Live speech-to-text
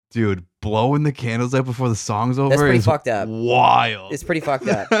Dude, blowing the candles out before the song's over pretty is fucked up. wild. It's pretty fucked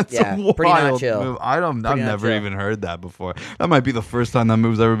up. That's Yeah, a pretty not wild chill. move. I've not never chill. even heard that before. That might be the first time that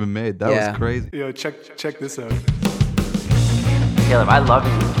move's ever been made. That Yeah. was crazy. Yo, check this out. Caleb, I love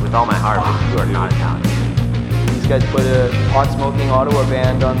you with all my heart, but you are not Italian. These guys put a pot-smoking Ottawa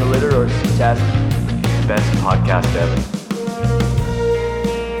band on the litter or test. Best podcast ever.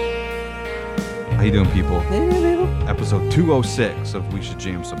 How you doing, people? Episode 206 of We Should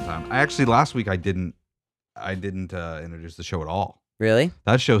Jam Sometime. Last week I didn't introduce the show at all. Really?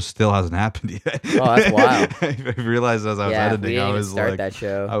 That show still hasn't happened yet. Oh, that's wild. I realized as I was Yeah, we editing, didn't I even was start like, that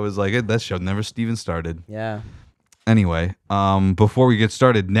show. I was like, that show never even started. Yeah. Anyway, before we get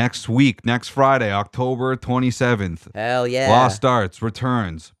started, next Friday, October 27th, Hell yeah. Lost Arts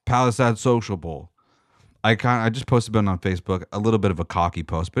returns, Palisade Social Bowl. I just posted about it on Facebook, a little bit of a cocky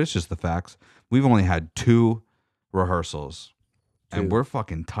post, but it's just the facts. We've only had 2 rehearsals, and we're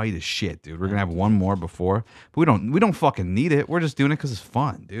fucking tight as shit, dude. We're gonna have one more before, but we don't fucking need it. We're just doing it because it's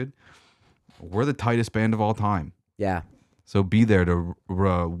fun, dude. We're the tightest band of all time, Yeah. so be there to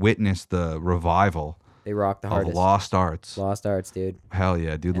witness the revival They rock the of hardest. Lost Arts. Lost Arts, dude. Hell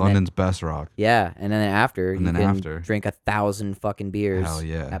yeah, dude. And London's best rock. Yeah, and then after, And you then can after. drink 1,000 fucking beers Hell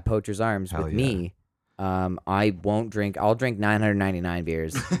yeah. at Poacher's Arms Hell with yeah. me. I won't drink. I'll drink 999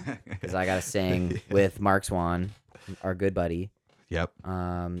 beers because I gotta sing with Mark Swan, our good buddy. Yep.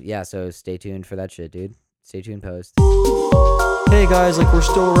 Yeah. So stay tuned for that shit, dude. Stay tuned, post. Hey guys, like we're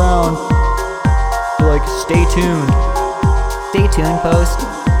still around. Like, stay tuned. Stay tuned, post.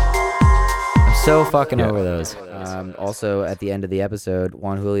 I'm so fucking Yeah. over those. Also, at the end of the episode,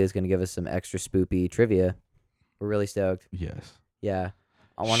 Juan Julia is gonna give us some extra spoopy trivia. We're really stoked. Yes. Yeah.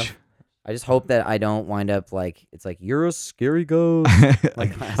 I just hope that I don't wind up like it's like you're a scary ghost.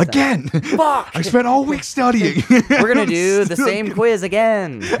 Like last time. Again. Fuck. I spent all week studying. We're gonna do the same quiz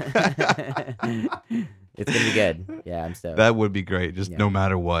again. It's gonna be good. Yeah, I'm stoked. That would be great. Just Yeah. no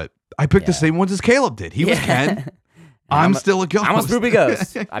matter what. I picked the Yeah. same ones as Caleb did. He was Ken. I'm still a ghost. I'm a spoopy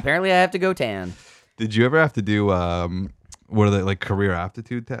ghost. Apparently, I have to go tan. Did you ever have to do what are they, like, career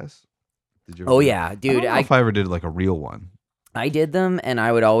aptitude tests? Did you? Oh yeah, dude. I don't know if I ever did like a real one. I did them, and I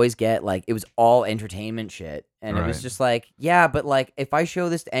would always get like it was all entertainment shit, and it was Right. just like, yeah, but like if I show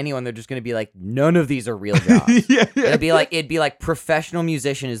this to anyone, they're just gonna be like, none of these are real jobs. Yeah. It'd be like professional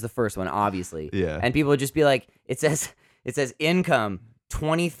musician is the first one, obviously. Yeah. And people would just be like, it says income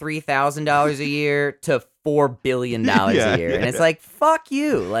 $23,000 a year to $4 billion Yeah, a year, and yeah. it's like, fuck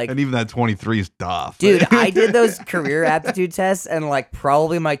you, like. And even that 23 is doff. Dude, I did those career aptitude tests, and like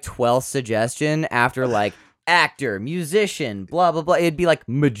probably my 12th suggestion after like actor, musician, blah blah blah, it'd be like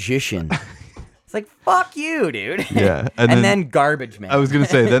magician. It's like, fuck you, dude. Yeah. And then garbage man. I was gonna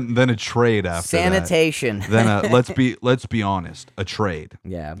say then a trade after that. sanitation. Then let's be honest, a trade.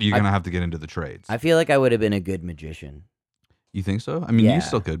 Yeah. You're gonna have to get into the trades. I feel like I would have been a good magician You think so? I mean, Yeah. you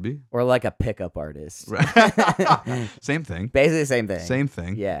still could be. or like a pickup artist. Same thing. Basically the same thing. Same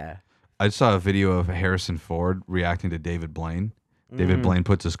thing. Yeah. I saw a video of Harrison Ford reacting to David Blaine. David Blaine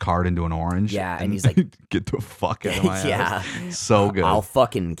puts his card into an orange. Yeah, and he's like, "Get the fuck out of my Yeah. house!" So good. I'll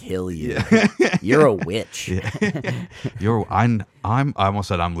fucking kill you. You're a witch. I almost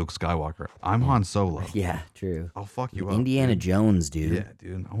said I'm Luke Skywalker. I'm Han Solo. Yeah, true. I'll fuck you up. Indiana dude. Jones, dude. Yeah,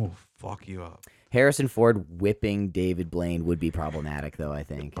 dude. I will fuck you up. Harrison Ford whipping David Blaine would be problematic, though, I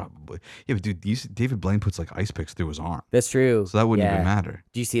think. Probably. Yeah, but dude, David Blaine puts like ice picks through his arm, That's true. so that wouldn't Yeah. even matter.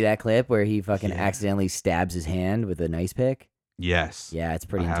 Do you see that clip where he fucking Yeah. accidentally stabs his hand with an ice pick? Yes. Yeah, it's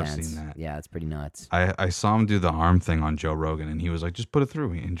pretty I have intense. seen that. Yeah, it's pretty nuts. I saw him do the arm thing on Joe Rogan, and he was like, "Just put it through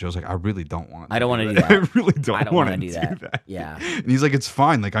me." And Joe's like, "I really don't want. I don't want wanna to do that. I really don't, I don't want wanna to do that. Yeah. And he's like, "It's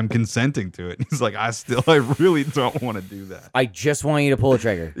fine. Like I'm consenting to it." And he's like, I really don't want to do that." I just want you to pull a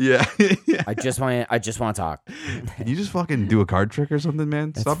trigger. Yeah. Yeah. I just want to talk. Can you just fucking do a card trick or something,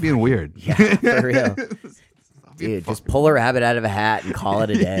 man? Stop being weird. Yeah, for real. Dude, just pull a rabbit out of a hat and call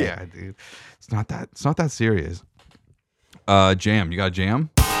it a day. Yeah, dude. It's not that serious. Jam. You got a jam?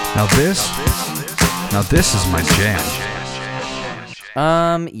 Now this is my jam.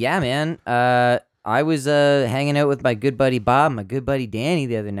 Yeah, man. I was hanging out with my good buddy Bob, my good buddy Danny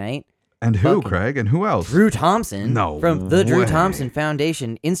the other night. And who, Fucking Craig? And who else? Drew Thompson. No From the Drew way. Thompson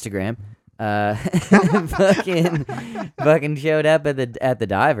Foundation Instagram. Fucking showed up at the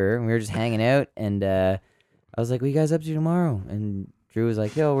diver, and we were just hanging out, and I was like, "What you guys up to tomorrow?" And Drew was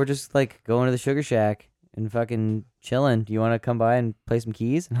like, "Yo, we're just like going to the Sugar Shack and fucking chilling. Do you want to come by and play some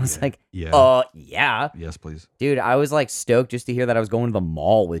keys? And I was like, Yeah. yeah. Yes, please. Dude, I was like stoked just to hear that I was going to the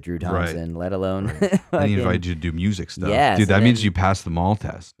mall with Drew Thompson, let alone. And he fucking- invited you to do music stuff. Yes, dude, that and means then- you passed the mall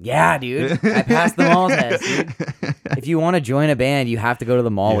test. Yeah, dude. I passed the mall test, dude. If you want to join a band, you have to go to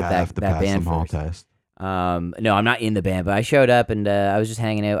the mall You with have to that pass band the mall first. test. No, I'm not in the band, but I showed up and I was just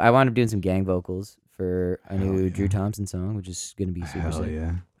hanging out. I wound up doing some gang vocals for a new Drew Thompson song, which is going to be super Hell sick.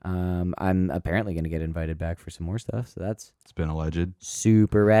 yeah. I'm apparently going to get invited back for some more stuff, so that's It's been alleged.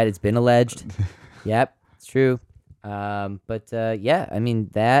 super rad. It's been alleged. Yep, it's true. Yeah, I mean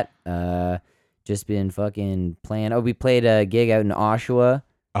that. Just been fucking playing. Oh, we played a gig out in Oshawa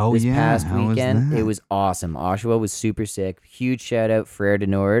Oh, this yeah. past How was weekend. that? It was awesome. Oshawa was super sick. Huge shout out Frere de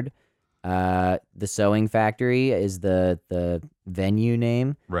Nord. The Sewing Factory is the venue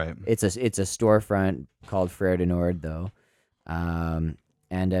name. Right. It's a storefront called Frere de Nord though.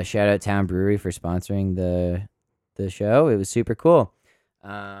 And shout out Town Brewery for sponsoring the show. It was super cool.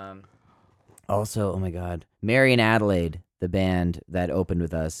 Also, oh my god, Mary and Adelaide, the band that opened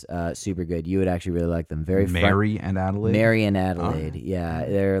with us, super good. You would actually really like them. Very Mary and Adelaide? Mary and Adelaide. Yeah,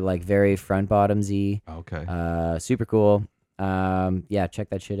 they're like very front bottomsy. Okay. Super cool. Yeah, check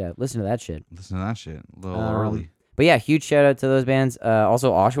that shit out. Listen to that shit. Listen to that shit. A little early. But yeah, huge shout out to those bands.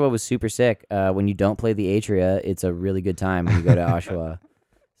 Also, Oshawa was super sick. When you don't play the Atria, it's a really good time when you go to Oshawa.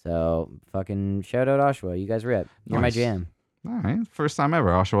 So fucking shout out Oshawa. You guys rip. You're my Nice. jam. All right. First time ever.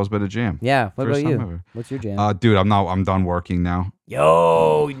 Oshawa's been a jam. Yeah. What First about time you? ever. What's your jam? Dude, I'm done working now.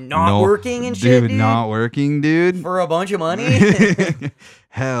 Yo, not No- working and shit, dude. Not working, dude. For a bunch of money.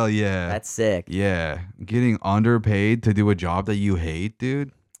 Hell yeah. That's sick. Yeah. Getting underpaid to do a job that you hate,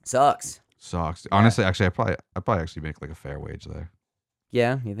 dude, Sucks. sucks. Honestly, actually, I probably actually make like a fair wage there.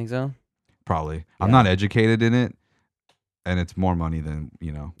 Yeah, you think so? Probably. I'm Yeah. not educated in it, and it's more money than,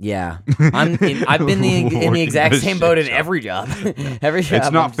 Yeah, I've been in Working the exact a same shit boat in job. every job. Every job. It's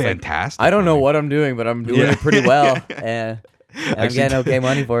I'm not just like, fantastic. I don't know money. what I'm doing, but I'm doing Yeah. it pretty well, and I'm Actually, getting okay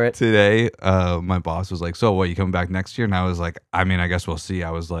money for it. Today, my boss was like, "So what? You coming back next year?" And I was like, "I mean, I guess we'll see."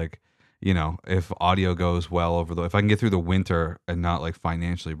 I was like, if audio goes well if I can get through the winter and not like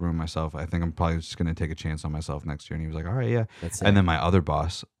financially ruin myself, I think I'm probably just gonna take a chance on myself next year. And he was like, "All right, yeah." That's it. And then my other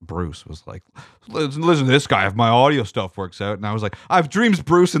boss, Bruce, was like, listen to this guy if my audio stuff works out. And I was like, I have dreams,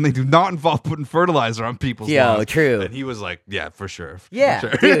 Bruce, and they do not involve putting fertilizer on people's Yo, lawns. true. And he was like, yeah, for sure. for Yeah,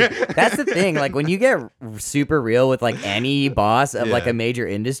 sure." dude, that's the thing. Like when you get super real with like any boss of like Yeah. a major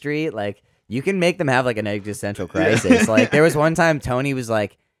industry, like you can make them have like an existential crisis. Like there was one time Tony was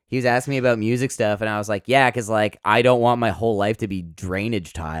like, he was asking me about music stuff, and I was like, yeah, because like I don't want my whole life to be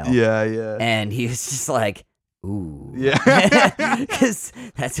drainage tile. Yeah, yeah. And he was just like, ooh. Yeah. Because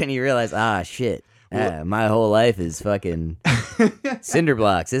that's when you realize, shit. My whole life is fucking cinder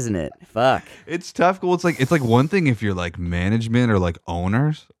blocks, isn't it? Fuck. It's tough. Well, it's like one thing if you're like management or like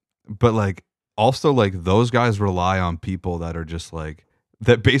owners, but like also like those guys rely on people that are just like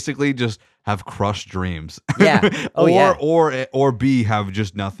that basically just have crushed dreams. Yeah. Oh, yeah. Or B, have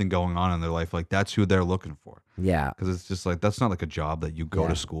just nothing going on in their life. Like that's who they're looking for. Yeah. Because it's just like that's not like a job that you go Yeah.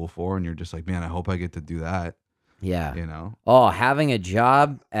 to school for, and you're just like, man, I hope I get to do that. Yeah. You know? Oh, having a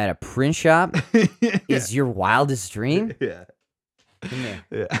job at a print shop is your wildest dream? Yeah. Come here.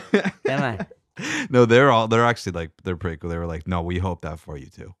 Yeah. Come on. No, they're actually like they're pretty cool. They were like, no, we hope that for you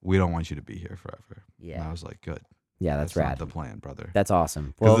too. We don't want you to be here forever. Yeah. And I was like, good. Yeah, that's not rad. the plan, brother. That's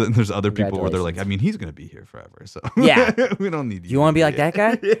awesome. Because Well, there's other people where they're like, I congratulations. mean, he's gonna be here forever, so Yeah. we don't need you. do you want to be like that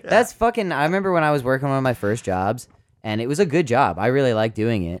guy? Yeah. That's fucking. I remember when I was working on one of my first jobs, and it was a good job. I really liked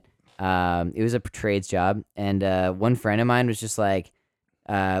doing it. It was a trades job, and one friend of mine was just like,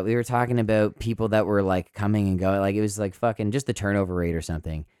 we were talking about people that were like coming and going. Like it was like fucking just the turnover rate or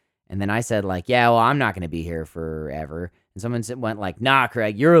something. And then I said like, yeah, well, I'm not gonna be here forever. And someone went like, nah,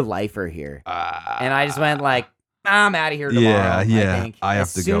 Craig, you're a lifer here. And I just went like, I'm out of here tomorrow. Yeah, yeah. I think. I have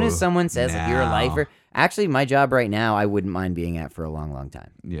as to soon go as someone says like you're a now. lifer, actually, my job right now, I wouldn't mind being at for a long, long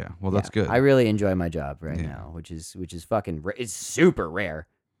time. Yeah, well, that's Yeah, good. I really enjoy my job right Yeah. now, which is fucking. It's super rare.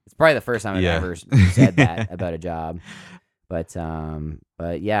 It's probably the first time I've Yeah. ever said that about a job. But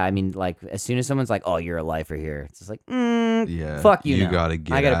yeah, I mean, like as soon as someone's like, "Oh, you're a lifer here," it's just like, yeah, fuck you. You now. gotta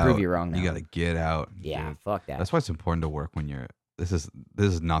get. I gotta prove out. you wrong now. You gotta get out. Yeah, dude. fuck that. That's why it's important to work when you're. This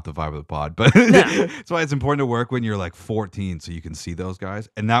is not the vibe of the pod, but that's why it's important to work when you're like 14, so you can see those guys.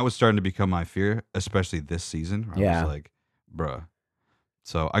 And that was starting to become my fear, especially this season. Where I Yeah. was like, bruh.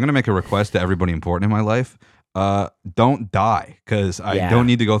 So I'm gonna make a request to everybody important in my life. don't die, because I Yeah. don't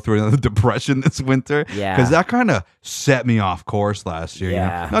need to go through another depression this winter. Yeah. Because that kind of set me off course last year. you know?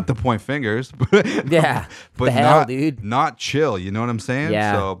 Yeah. Not to point fingers, but Yeah. but The hell, not, dude. not chill. You know what I'm saying?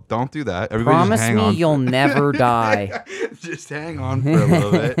 Yeah. So don't do that. Everybody Promise just hang me on. you'll never die. Just hang on for a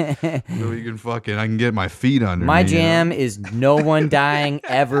little bit, so we can I can get my feet under My me, you know? jam is no one dying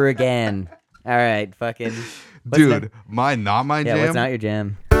ever again. All right, fucking. what's Dude, not- my yeah, jam. what's not your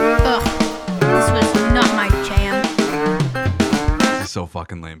jam? Ugh, this was not my jam. This is so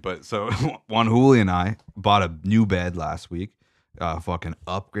fucking lame. But so Juan Juli and I bought a new bed last week. Fucking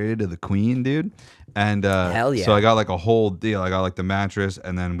upgraded to the queen, dude. And Hell yeah. So I got like a whole deal. I got like the mattress,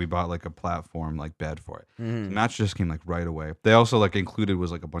 and then we bought like a platform like bed for it. Mm-hmm. The mattress just came like right away. They also like included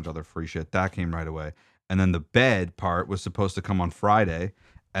was like a bunch of other free shit that came right away. And then the bed part was supposed to come on Friday.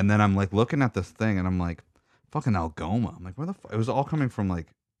 And then I'm like looking at this thing, and I'm like, fucking Algoma. I'm like, where the fuck? It was all coming from like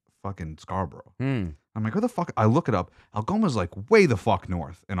fucking Scarborough. Hmm. I'm like, where the fuck? I look it up. Algoma's like way the fuck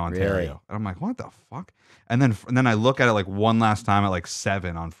north in Ontario. Really? And I'm like, what the fuck? And then I look at it like one last time at like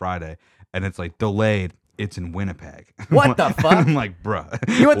 7 on Friday, and it's like delayed. It's in Winnipeg. What the And fuck? I'm like, bruh.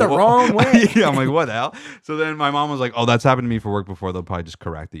 You went the wrong way. Yeah, I'm like, what the hell? So then my mom was like, oh, that's happened to me for work before. They'll probably just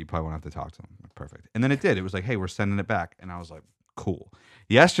correct it. You probably won't have to talk to them. Like, perfect. And then it did. It was like, hey, we're sending it back. And I was like, cool.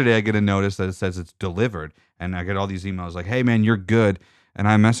 Yesterday, I get a notice that it says it's delivered. And I get all these emails like, hey, man, you're good. And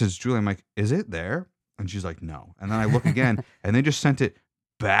I messaged Julie. I'm like, is it there? And she's like, no. And then I look again, and they just sent it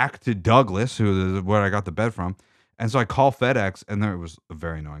back to Douglas, who is where I got the bed from. And so I call FedEx, and there was a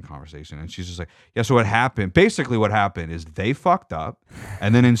very annoying conversation. And she's just like, yeah, so what happened? Basically, what happened is they fucked up.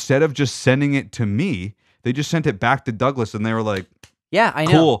 And then instead of just sending it to me, they just sent it back to Douglas. And they were like, Yeah, I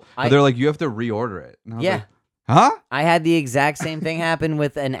know. cool. But I, they're like, you have to reorder it. And I was yeah. like, huh? I had the exact same thing happen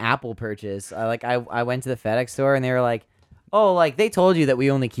with an Apple purchase. I went to the FedEx store and they were like, "Oh, like they told you that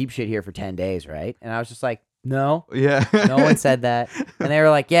we only keep shit here for 10 days, right?" And I was just like, "No, Yeah. no one said that." And they were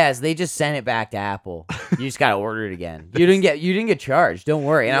like, "Yes, they just sent it back to Apple. You just gotta order it again. You didn't get charged. Don't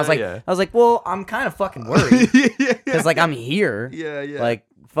worry." And Yeah. I was like, "Well, I'm kind of fucking worried yeah. because like I'm here. Yeah. Like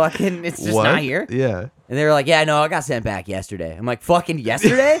fucking, it's just What? not here." Yeah. And they were like, "Yeah, no, I got sent back yesterday." I'm like, "Fucking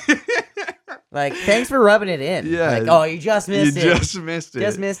yesterday?" Like, thanks for rubbing it in. Yeah. Like, oh, you just missed it. Just missed it.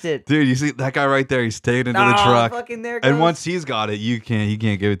 Just missed it. Dude, you see that guy right there? He's taking it to the Oh, truck. fucking there it goes. And once he's got it, he can't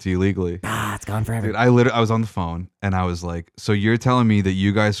give it to you legally. Ah, it's gone forever. Dude, I was on the phone and I was like, so you're telling me that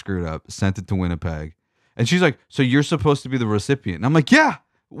you guys screwed up, sent it to Winnipeg. And she's like, so you're supposed to be the recipient. And I'm like, yeah.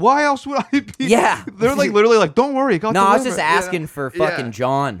 Why else would I be? Yeah. They're like literally like, don't worry. It got No, I was just delivered." asking for fucking Yeah.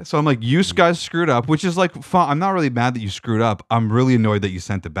 John. So I'm like, you guys screwed up, which is like, fine. I'm not really mad that you screwed up. I'm really annoyed that you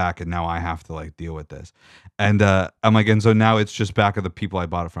sent it back, and now I have to like deal with this. And I'm like, and so now it's just back of the people I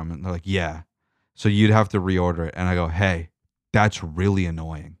bought it from, and they're like, yeah. So you'd have to reorder it, and I go, hey, that's really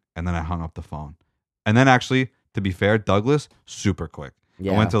annoying. And then I hung up the phone. And then actually, to be fair, Douglas, super quick.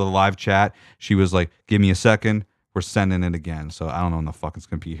 Yeah. I went to the live chat. She was like, give me a second. We're sending it again. So I don't know when the fuck it's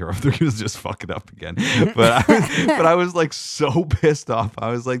gonna be here if they're gonna just fuck it up again. But I was like so pissed off.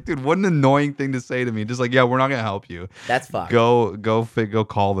 I was like, dude, what an annoying thing to say to me. Just like, yeah, we're not gonna help you. That's fucked. Go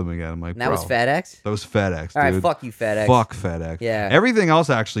call them again. I'm like, And that was bro, FedEx? That was FedEx. All right, dude. fuck you, FedEx. Fuck FedEx. Yeah. Everything else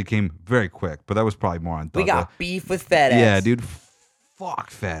actually came very quick, but that was probably more on We Douglas. got beef with FedEx. Yeah, dude.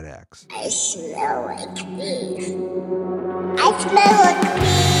 Fuck FedEx. I smell like beef. I smell like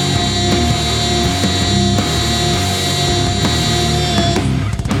beef.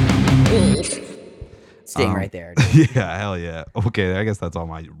 Sting right there. dude. Yeah, hell yeah. Okay, I guess that's all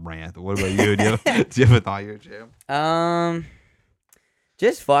my rant. What about you? Do you have a thought your jam?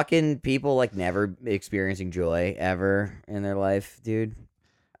 Just fucking people like never experiencing joy ever in their life, dude.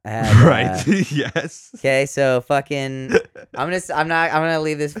 I had, Right. Yes. Okay, so fucking, I'm gonna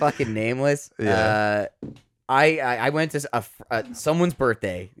leave this fucking nameless. Yeah. I went to someone's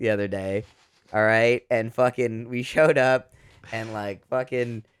birthday the other day, all right, and fucking we showed up and like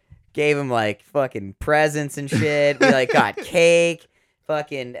fucking gave him like fucking presents and shit. We like got cake,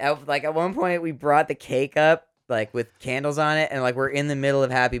 fucking like at one point we brought the cake up like with candles on it, and like we're in the middle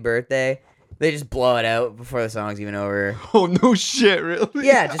of happy birthday. They just blow it out before the song's even over. Oh no shit, really?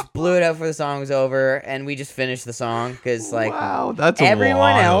 Yeah, just blew it out before the song was over, and we just finished the song because like wow, that's a everyone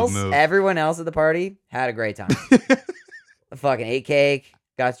wild move. else at the party had a great time. I fucking ate cake,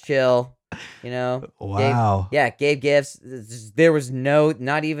 got to chill, you know. Wow. Gave gifts. There was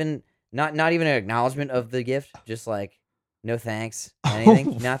not even an acknowledgement of the gift. Just like no thanks,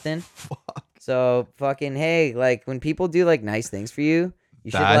 anything, nothing. Fuck. So fucking hey, like when people do like nice things for you,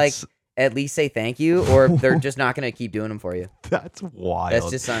 you should like at least say thank you, or they're just not gonna keep doing them for you. That's wild. That's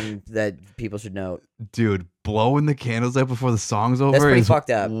just something that people should note. Dude, blowing the candles out before the song's over. That's pretty is fucked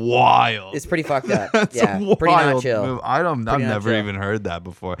up. Wild. It's pretty fucked up. That's Yeah, a pretty not wild chill. move. I've Pretty not never chill. even heard that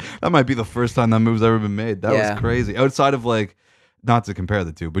before. That might be the first time that move's ever been made. That Yeah. was crazy. Outside of like, not to compare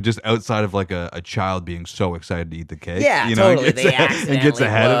the two, but just outside of like a child being so excited to eat the cake. Yeah, you know, totally. and They gets accidentally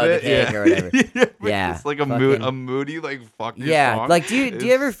ahead blow of the it. cake or whatever. yeah, but Yeah, it's like a fucking- moody like fuck your Yeah, song. like do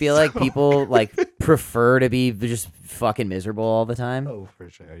you ever feel like people like prefer to be just fucking miserable all the time? Oh, for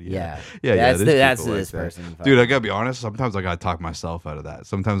sure. Yeah. Yeah, That's there's that's people like this that. person. Dude, I gotta be honest. Sometimes I gotta talk myself out of that.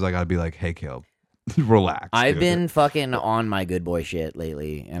 Sometimes I gotta be like, "Hey, Caleb, relax." I've dude." been fucking on my good boy shit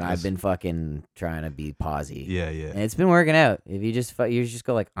lately, and Yes. I've been fucking trying to be posy. Yeah, And yeah. it's been working out. If you just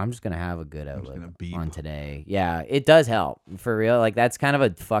go like, I'm just gonna have a good just outlook gonna be- on today. Yeah, it does help for real. Like that's kind of a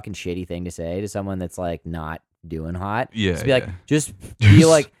fucking shitty thing to say to someone that's like not doing hot. Yeah, just be like, yeah. just be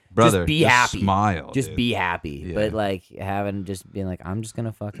like, brother, just be happy, smile. just dude. be happy. Yeah. But like having just being like, I'm just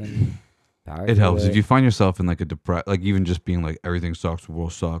gonna fucking. Power It helps through if you find yourself in like a like even just being like everything sucks, the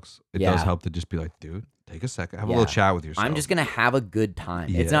world sucks. It does Yeah. help to just be like, dude, take a second, have a Yeah. little chat with yourself. I'm just gonna have a good time.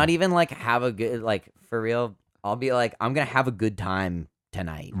 Yeah. It's not even like have a good like for real. I'll be like I'm gonna have a good time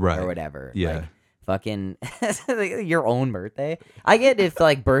tonight Right. or whatever. Yeah. Like, fucking like, your own birthday. I get if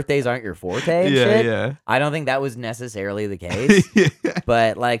like birthdays aren't your forte and yeah, shit. yeah. I don't think that was necessarily the case. yeah.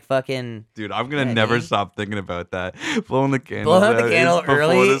 But like fucking Dude, I'm gonna Yeah, never dude. stop thinking about that. Blowing the candle. blowing out the candle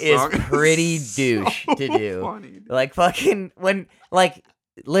early is pretty so douche to do. funny, dude. Like fucking when like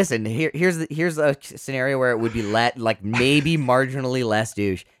listen here's a scenario where it would be like maybe marginally less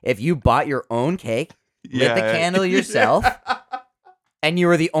douche if you bought your own cake, lit the candle yourself, and you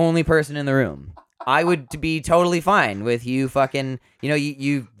were the only person in the room. I would be totally fine with you fucking,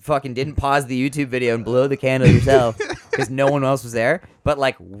 you fucking didn't pause the YouTube video and blow the candle yourself because no one else was there. But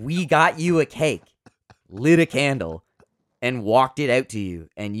like, we got you a cake, lit a candle, and walked it out to you,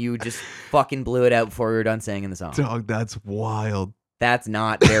 and you just fucking blew it out before we were done singing the song. Dog, that's wild. That's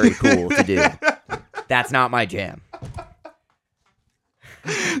not very cool to do. That's not my jam.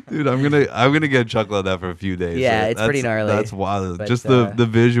 Dude, I'm gonna get a chuckle at that for a few days. Yeah, it's pretty That's- gnarly. That's wild. But, Just the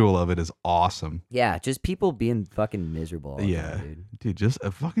visual of it is awesome. Yeah, just people being fucking miserable. all the Yeah, time, dude, just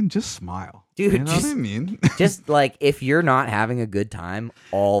fucking just smile, Dude, You know what I just- mean? just like if you're not having a good time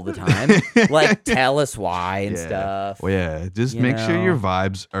all the time, like tell us why and Yeah. stuff. Well, yeah, just You make sure your know.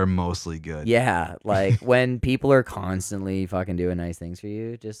 vibes are mostly good. Yeah, like when people are constantly fucking doing nice things for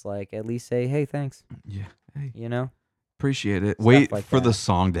you, just like at least say, "Hey, thanks." Yeah. Hey, You know, appreciate it. Stuff Wait like for that. the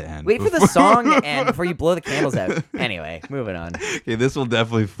song to end. wait for the before- song to end before you blow the candles out. Anyway, moving on. Okay, this will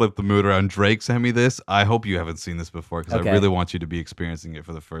definitely flip the mood around. Drake sent me this. I hope you haven't seen this before because Okay. I really want you to be experiencing it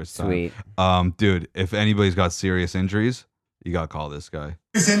for the first time. Sweet. Dude, if anybody's got serious injuries, you gotta call this guy.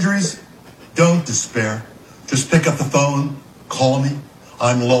 Serious injuries, don't despair. Just pick up the phone, call me.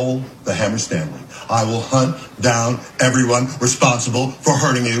 I'm Lowell, the Hammer Stanley. I will hunt down everyone responsible for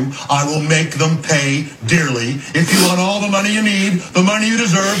hurting you. I will make them pay dearly. If you want all the money you need, the money you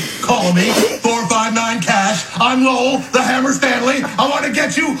deserve, call me. 459 cash. I'm Lowell, the Hammer Stanley. I want to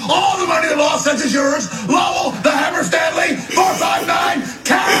get you all the money the law says is yours. Lowell, the Hammer Stanley. 459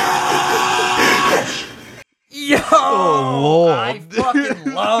 cash. Yo, Lord. I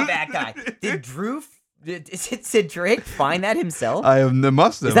fucking love that guy. Did Drake find that himself? I have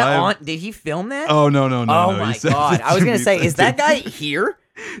must have. Is that I have- on? Did he film that? Oh no. Oh no. my He said- god! I was gonna say, he is said- that guy here?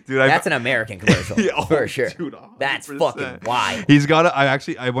 Dude, That's an American commercial Yeah, oh, for sure. dude, That's 100%. fucking wild. He's got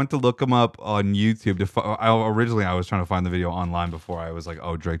it. I went to look him up on YouTube. Originally, I was trying to find the video online before I was like,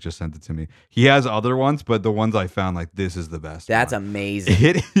 oh, Drake just sent it to me. He has other ones, but the ones I found, like, this is the best. That's one.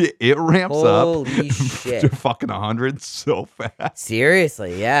 amazing. It ramps Holy up shit. to fucking 100 so fast.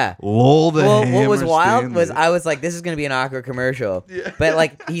 Seriously, yeah. Lol, the Well, what was Hammer wild Stanley. was I was like, this is gonna be an awkward commercial. But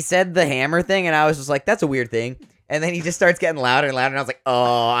like he said the hammer thing, and I was just like, that's a weird thing. And then he just starts getting louder and louder, and I was like,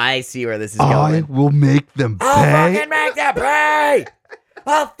 oh, I see where this is I going. will make them pay. I'll fucking make them pay.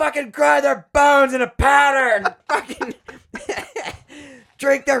 I'll fucking grind their bones into powder and fucking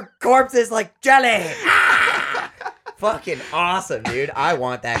drink their corpses like jelly. Ah! Fucking awesome, dude. I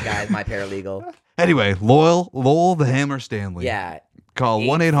want that guy as my paralegal. Anyway, Lowell, the Hammer Stanley. Yeah. Call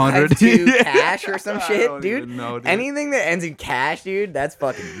 1-800 852 cash or some I shit, don't dude. even know, dude. Anything that ends in cash, dude, that's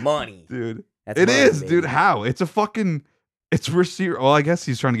fucking money. Dude. That's It money, is, baby. dude. How? It's a fucking. It's receiver. Well, I guess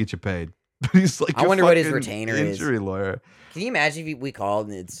he's trying to get you paid, but he's like. I a wonder what his fucking retainer is. injury lawyer. Can you imagine if we called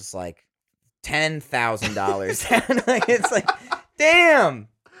and it's just like $10,000? Like, it's like, damn,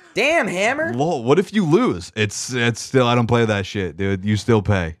 hammer. Lol, what if you lose? It's still. I don't play that shit, dude. You still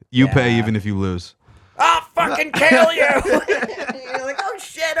pay. You pay Yeah. even if you lose. I'll fucking kill you. You're like, oh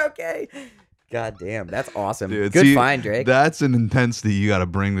shit, okay. God damn, that's awesome. Dude, Good see, find, Drake. That's an intensity you got to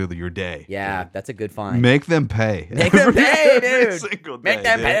bring to your day. Yeah, that's a good find. Make them pay. Make them pay, Every dude. single Make day,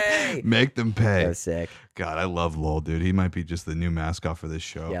 them dude. pay. Make them pay. So sick. God, I love Lowell, dude. He might be just the new mascot for this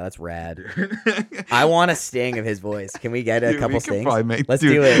show. Yeah, that's rad. I want a sting of his voice. Can we get a Dude, couple we could stings? probably make- Let's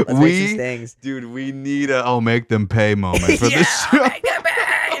dude, do it. Let's make we- some stings. Dude, we need a "I'll make them pay" moment for Yeah, this show. make them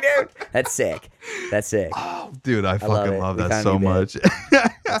pay, dude. That's sick. That's sick. Oh, dude, I love fucking it. love We that found so a new much.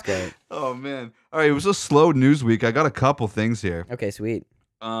 That's great. Oh man. All right, it was a slow news week. I got a couple things here. Okay, sweet.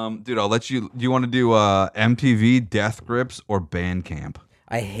 Dude, I'll let you. Do you want to do MTV, Death Grips, or Bandcamp?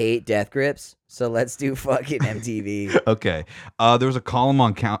 I hate death grips, so let's do fucking MTV. Okay. There was a column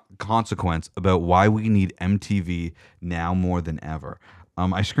on Consequence about why we need MTV now more than ever.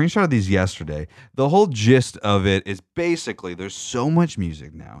 I screenshotted these yesterday. The whole gist of it is basically there's so much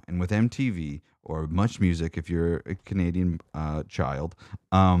music now, and with MTV or much music, if you're a Canadian child,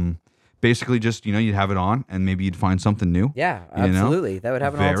 basically just you'd have it on and maybe you'd find something new. Yeah, you know? absolutely. That would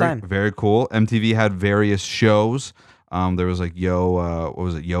happen all the time. Very cool. MTV had various shows. There was like what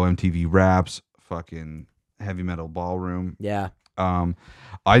was it? Yo MTV Raps, fucking Heavy Metal Ballroom. Yeah.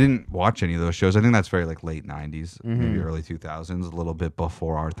 I didn't watch any of those shows. I think that's very like late 90s, maybe Mm-hmm. early 2000s, a little bit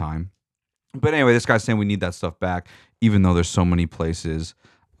before our time. But anyway, this guy's saying we need that stuff back, even though there's so many places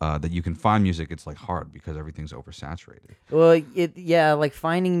that you can find music. It's like hard because everything's oversaturated. Well, like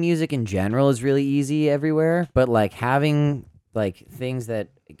finding music in general is really easy everywhere, but like having like things that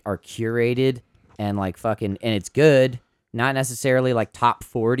are curated and like fucking and it's good, not necessarily like top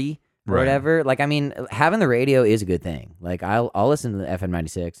 40 or Right. whatever. Like I mean, having the radio is a good thing. Like I'll listen to the FM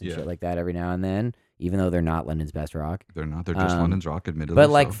 96 and Yeah. shit like that every now and then, even though they're not London's best rock. They're not. They're just London's rock, admittedly. But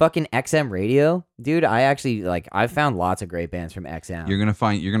like so. fucking XM radio, dude, I actually like I've found lots of great bands from XM. You're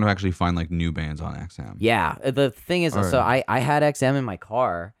gonna actually find like new bands on XM. Yeah, the thing is, All so right. I had XM in my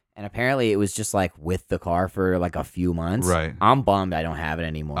car, and apparently it was just like with the car for like a few months. Right. I'm bummed I don't have it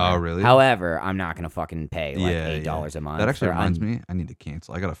anymore. Oh, really? However, I'm not gonna fucking pay like Yeah, $8 a month. That actually for reminds un- me. I need to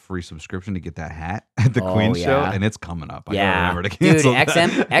cancel. I got a free subscription to get that hat at the Oh, Queen show, yeah. and it's coming up. I gotta Yeah, remember to dude, cancel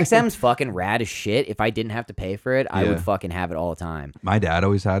that. XM's fucking rad as shit. If I didn't have to pay for it, I would Yeah. fucking have it all the time. My dad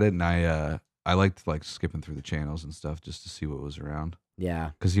always had it, and I liked like skipping through the channels and stuff just to see what was around.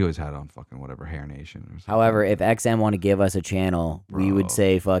 Yeah. Because he always had it on fucking whatever Hair Nation. Or something. However, if XM want to give us a channel, we Bro. would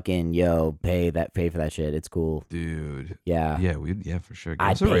say fucking yo, pay for that shit. It's cool. Dude, Yeah. yeah, for sure. Give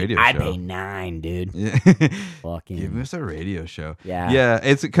I'd us a pay, radio I'd show. pay $9, dude. Yeah. Fucking. Give us a radio show. Yeah. Yeah,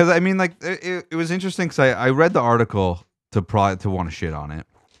 it's because I mean, like, it was interesting because I read the article to want to shit on it,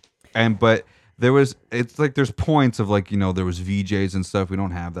 but it's like there's points of like there was VJs and stuff. We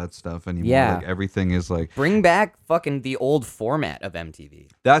don't have that stuff anymore. Yeah. Like everything is like Bring back fucking the old format of MTV.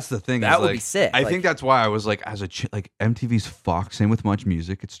 that's the thing. That is, would like, be sick, I like- think that's why I was like like MTV's fucked. Same with Much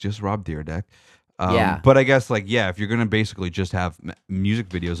Music. It's just Rob Dyrdek. Yeah. But I guess like if you're gonna basically just have music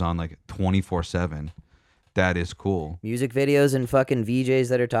videos on like 24/7, that is cool. Music videos and fucking VJs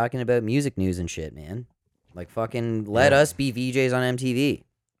that are talking about music news and shit, man. Like fucking let us be VJs on MTV.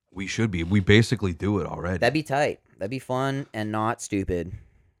 We should be. We basically do it already. That'd be tight. That'd be fun and not stupid.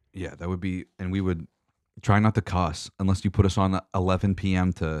 Yeah, that would be, and we would try not to cuss unless you put us on 11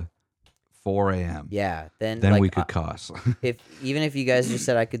 p.m. to 4 a.m. Yeah. Then Then we like, could cuss. even if you guys just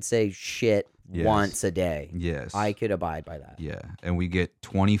said I could say shit Yes. once a day, Yes. I could abide by that. Yeah, and we get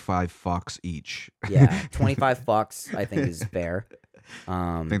 25 fucks each. Yeah. 25 fucks I think is fair.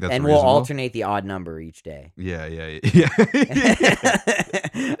 think that's and we'll reasonable. alternate the odd number each day. Yeah.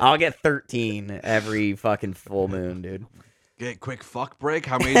 I'll get 13 every fucking full moon, dude. Okay, quick fuck break.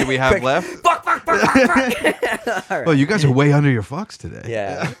 How many do we have left? Fuck. All right. Oh, you guys are way under your fucks today.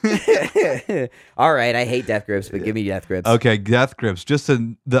 Yeah. All right. I hate death grips, but give me death grips. Okay, Death Grips. Just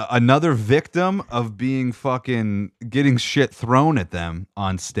another victim of being fucking getting shit thrown at them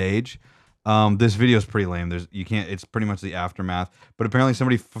on stage. This video is pretty lame. It's pretty much the aftermath. But apparently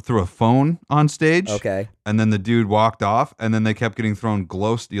somebody threw a phone on stage. Okay. And then the dude walked off, and then they kept getting thrown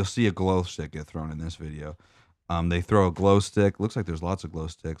You'll see a glow stick get thrown in this video. They throw a glow stick. Looks like there's lots of glow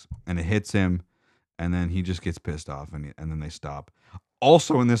sticks, and it hits him, and then he just gets pissed off, and then they stop.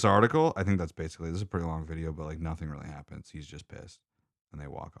 Also in this article, I think this is a pretty long video, but like nothing really happens. He's just pissed, and they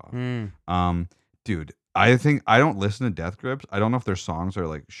walk off. Dude, I think I don't listen to Death Grips. I don't know if their songs are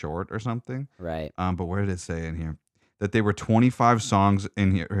like short or something. Right. But where did it say in here that they were 25 songs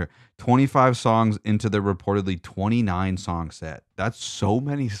in here? 25 songs into their reportedly 29 song set. That's so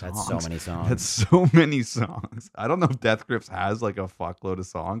many songs. That's so many songs. That's so many songs. I don't know if Death Grips has like a fuckload of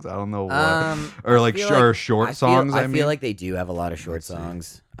songs. I don't know what or like short songs. I mean, feel like they do have a lot of short Let's see.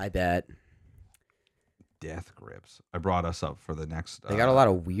 songs. I bet. Death Grips. I brought us up for the next. They got a lot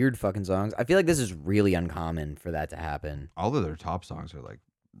of weird fucking songs. I feel like this is really uncommon for that to happen. All of their top songs are like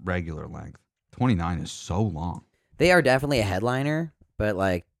regular length. 29 is so long. They are definitely a headliner, but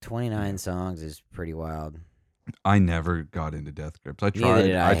like 29 songs is pretty wild. I never got into Death Grips. I Neither tried.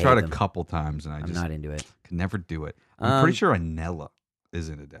 did I. I tried hate a them. couple times, and I I'm just not into it. could never do it. I'm pretty sure Anella is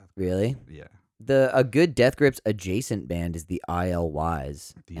into Death Grips. Really? Yeah. A good Death Grips adjacent band is the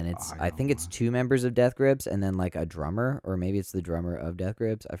ILYs, The and I think it's ILYs. 2 members of Death Grips and then like a drummer, or maybe it's the drummer of Death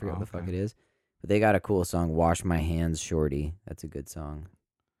Grips. I forget what the fuck Okay. it is, but they got a cool song, "Wash My Hands, Shorty." That's a good song.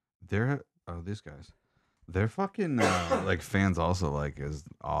 They're these guys. Their fucking like fans also like is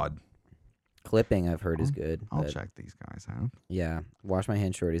odd. Clipping I've heard is good. I'll but check these guys out. Yeah, "Wash My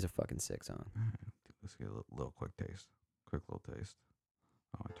Hands, Shorty" is a fucking sick song. Let's get a little quick taste. Quick little taste.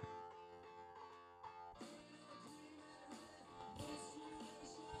 Oh, I turn-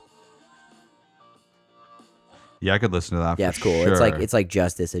 Yeah, I could listen to that. Yeah, for it's cool. Sure. It's like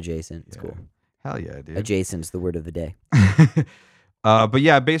Justice adjacent. It's Yeah. cool. Hell yeah, dude. Adjacent's the word of the day. But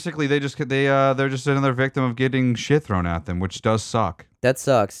yeah, basically they're just another victim of getting shit thrown at them, which does suck. That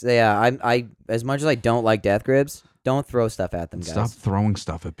sucks. Yeah, I as much as I don't like Death Grips, don't throw stuff at them, guys. Stop throwing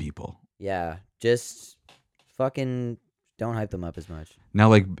stuff at people. Yeah, just fucking don't hype them up as much. Now,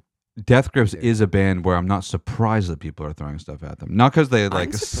 like, Death Grips is a band where I'm not surprised that people are throwing stuff at them. Not because they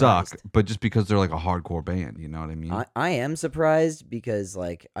like suck, surprised. but just because they're like a hardcore band. You know what I mean? I am surprised because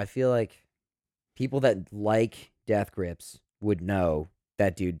like I feel like people that like Death Grips would know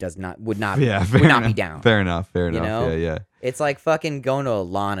that dude would not yeah, would fair not enough. be down. Fair enough. Fair You enough. know? Yeah, yeah. It's like fucking going to a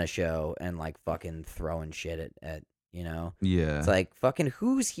Lana show and like fucking throwing shit at you know. Yeah. It's like fucking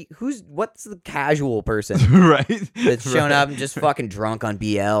who's what's the casual person right. that's showing Right. up and just fucking drunk on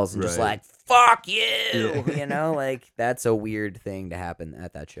BLs and just Right. like fuck you, Yeah. you know, like that's a weird thing to happen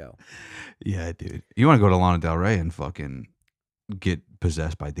at that show. Yeah, dude. You want to go to Lana Del Rey and fucking get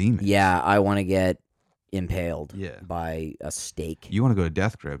possessed by demons? Yeah, I want to get impaled Yeah. by a stake. You want to go to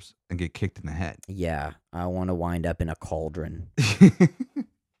Death Grips and get kicked in the head. Yeah, I want to wind up in a cauldron.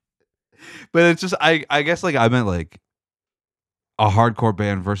 But it's just I guess like I meant like a hardcore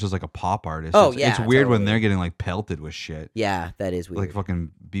band versus like a pop artist. Oh, it's yeah, weird when totally. they're getting like pelted with shit. Yeah, that is weird. Like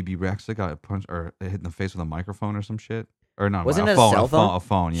fucking BB Rex that got punched or hit in the face with a microphone or some shit. Or not, Wasn't a it a phone, cell phone? A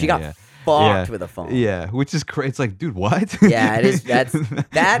phone. Yeah, she got yeah. fucked Yeah. with a phone. Yeah, which is crazy. It's like, dude, what? Yeah, it is.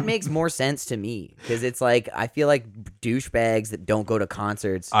 That makes more sense to me because it's like I feel like douchebags that don't go to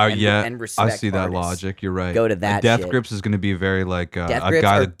concerts and respect I see that artists logic. You're right. go to that Death shit. Grips is going to be very like Death a Grips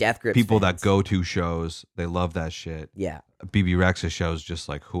guy or that Death Grips people fans. that go to shows. They love that shit. Yeah. BB Rex's shows just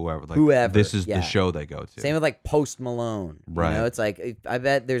like whoever. Whoever, This is yeah. the show they go to. Same with like Post Malone. Right. You know, it's like I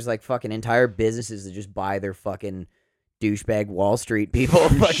bet there's like fucking entire businesses that just buy their fucking douchebag Wall Street people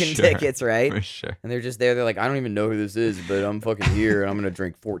fucking sure. tickets, right? For sure. And they're just there. They're like, I don't even know who this is, but I'm fucking here and I'm gonna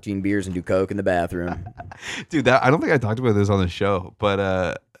drink 14 beers and do coke in the bathroom. Dude, that I don't think I talked about this on the show,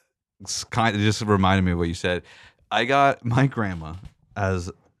 but it's kind of just reminded me of what you said. I got my grandma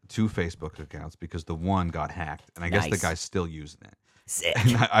as 2 Facebook accounts because the one got hacked, and I guess the Nice. guy's still using it. Sick.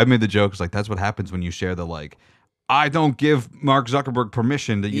 And I made the joke, it's like that's what happens when you share the like. I don't give Mark Zuckerberg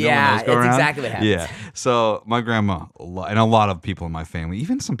permission to you know Yeah, when those go it's around. exactly what happens. Yeah. So my grandma and a lot of people in my family,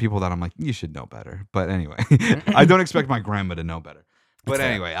 even some people that I'm like, you should know better. But anyway, I don't expect my grandma to know better. But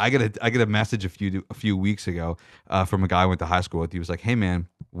fair. anyway, I get a message a few weeks ago from a guy I went to high school with. He was like, "Hey man,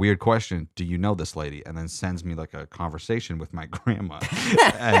 weird question. Do you know this lady?" And then sends me like a conversation with my grandma,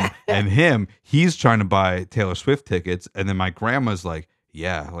 and he's trying to buy Taylor Swift tickets, and then my grandma's like,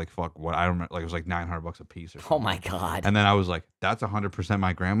 "Yeah, like fuck, what I don't remember, like it was like $900 a piece or something." Oh my god. And then I was like, "That's 100%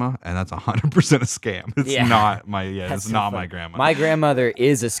 my grandma, and that's 100% a scam. It's Yeah. not my That's it's so not funny. my grandma." My grandmother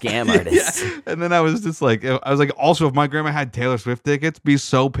is a scam artist. Yeah. And then I was just like, also, if my grandma had Taylor Swift tickets, be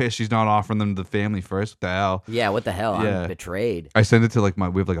so pissed she's not offering them to the family first. What the hell? Yeah, what the hell? Yeah. I'm betrayed. I sent it to like we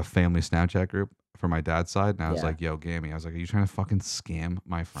have like a family Snapchat group for my dad's side, and I was Yeah. like, "Yo, Gammy," I was like, "Are you trying to fucking scam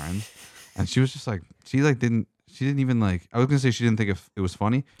my friend?" And she was just like, she didn't even like. I was gonna say she didn't think if it was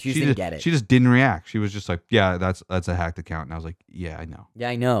funny. She just didn't get it. She just didn't react. She was just like, "Yeah, that's a hacked account." And I was like, "Yeah, I know, Yeah,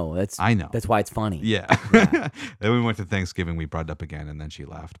 I know. I know." That's why it's funny. Yeah. Yeah. Then we went to Thanksgiving. We brought it up again, and then she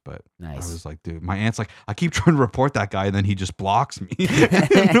laughed. But I Nice. was like, dude, my aunt's like, I keep trying to report that guy, and then he just blocks me.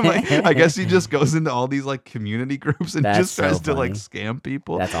 And I'm like, I guess he just goes into all these like community groups and That's just tries so to like funny. scam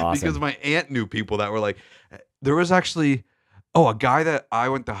people. That's awesome. Because my aunt knew people that were like, there was actually, a guy that I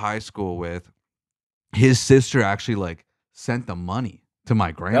went to high school with. His sister actually like sent them money to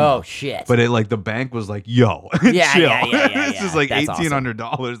my grandma. Oh shit. But it like the bank was like, yo, Yeah, chill. yeah. This is like That's awesome.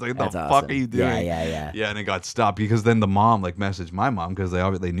 $1,800. Like, That's the awesome. fuck are you doing? Yeah. Yeah, and it got stopped because then the mom like messaged my mom because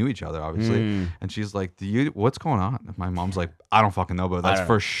they knew each other obviously, Mm. and she's like, what's going on? And my mom's like, I don't fucking know, but that's don't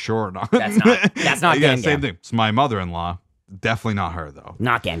for sure not. That's not yeah, Gam same Gam. thing. It's my mother-in-law. Definitely not her though.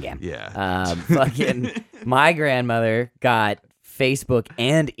 Not Gam Gam. Yeah. Fucking my grandmother got Facebook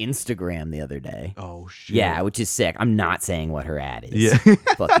and Instagram the other day. Oh shit. Yeah, which is sick. I'm not saying what her ad is. Yeah.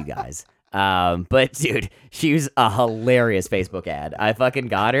 Fuck you guys. But dude, she was a hilarious Facebook ad. I fucking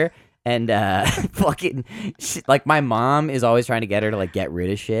got her. And like my mom is always trying to get her to like get rid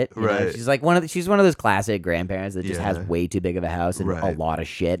of shit. you know? Right. She's like she's one of those classic grandparents that just has Yeah. way too big of a house and a Right. lot of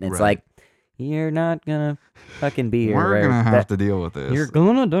shit. And it's Right. like, you're not gonna fucking be here. We're right? gonna have That- to deal with this. You're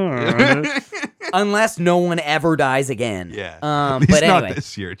gonna die. Unless no one ever dies again. Yeah. At At least but not anyway,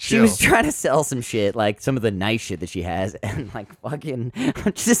 this year. she Chill. was trying to sell some shit, like some of the nice shit that she has, and like fucking,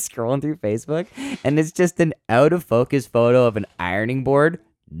 I'm just scrolling through Facebook, and it's just an out of focus photo of an ironing board,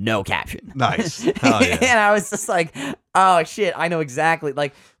 no caption. Nice. Hell yeah. And I was just like, oh shit, I know exactly.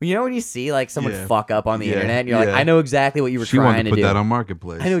 Like, you know when you see like someone Yeah. fuck up on the Yeah, internet, and you're like, yeah. I know exactly what you were She trying wanted to put do. that on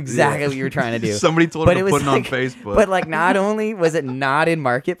Marketplace. I know exactly Yeah. what you were trying to do. Somebody told But her it to was put it on like- Facebook. But like, not only was it not in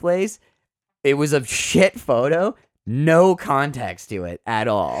Marketplace, it was a shit photo, no context to it at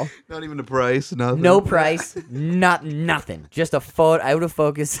all. not even the price. Nothing. No price, nothing. Just a photo, out of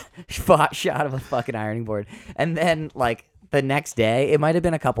focus shot of a fucking ironing board. And then like the next day, it might have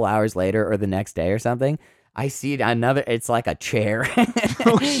been a couple hours later or the next day or something, I see another, it's like a chair.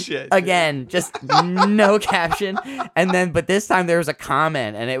 Oh shit. Again, just no caption. And then, but this time there was a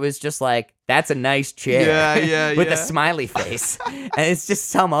comment and it was just like, that's a nice chair. Yeah, With yeah. a smiley face. And it's just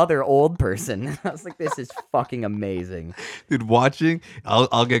some other old person. I was like, this is fucking amazing. Dude, watching,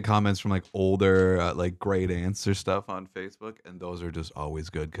 I'll get comments from like older, like great aunts or stuff on Facebook, and those are just always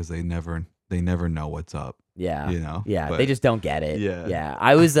good because they never know what's up. Yeah. You know? Yeah. But- They just don't get it. Yeah. Yeah.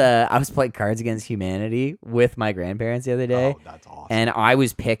 I was playing Cards Against Humanity with my grandparents the other day. Oh, that's awesome. And I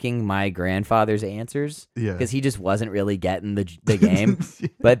was picking my grandfather's answers Yeah. because he just wasn't really getting the game.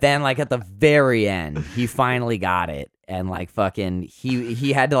 But then, like at the very end, he finally got it, and like fucking,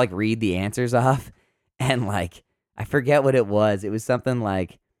 he had to like read the answers off, and like I forget what it was. It was something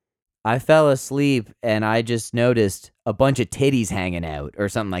like, I fell asleep and I just noticed a bunch of titties hanging out, or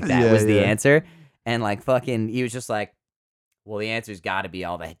something like that Yeah, was the yeah. answer, and like fucking, he was just like, well, the answer's got to be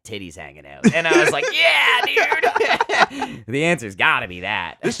all the titties hanging out. And I was like, yeah, dude. The answer's got to be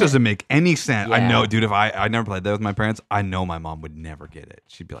that. This doesn't make any sense. I Yeah. know, dude, if I never played that with my parents, I know my mom would never get it.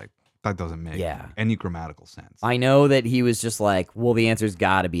 She'd be like, that doesn't make Yeah. any grammatical sense. I know that he was just like, well, the answer's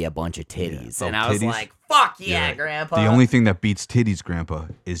got to be a bunch of titties. Oh, And I was titties? like, fuck yeah, Grandpa. The only thing that beats titties, Grandpa,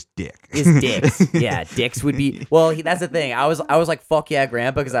 is dick. is dicks. Yeah, dicks would be. Well, that's the thing. I was like, fuck yeah,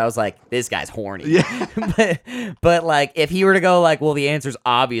 Grandpa, because I was like, this guy's horny. Yeah. but like, if he were to go like, well, the answer's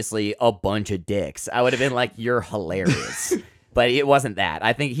obviously a bunch of dicks, I would have been like, you're hilarious. But it wasn't that.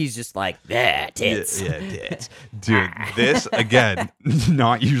 I think he's just like, tits. Yeah, tits. Dude, this, again,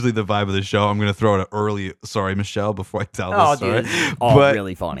 not usually the vibe of the show. I'm going to throw it early. Sorry, Michelle, before I tell Oh, this story. dude, it's all But-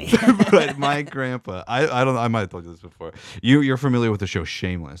 really funny. but my grandpa, I might have told you this before. You're familiar with the show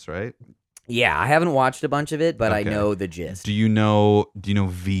Shameless, right? Yeah, I haven't watched a bunch of it, but I Okay. know the gist. Do you know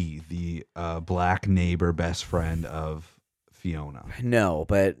V, the black neighbor best friend of Fiona? No,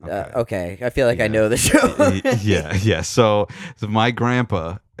 but Okay. okay. I feel like I Yeah. know the show. yeah. So my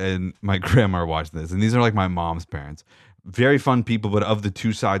grandpa and my grandma are watching this, and these are like my mom's parents. Very fun people, but of the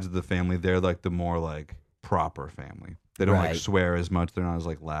two sides of the family, they're like the more like proper family. They don't like Right. swear as much. They're not as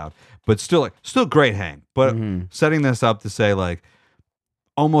like loud, but still great hang. But Mhm. setting this up to say like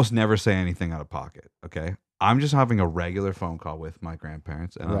almost never say anything out of pocket. Okay. I'm just having a regular phone call with my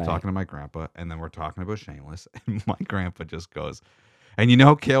grandparents, and I'm Right. talking to my grandpa, and then we're talking about Shameless, and my grandpa just goes, and you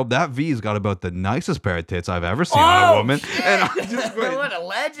know, Caleb, that V's got about the nicest pair of tits I've ever seen on a woman. And I just went, What a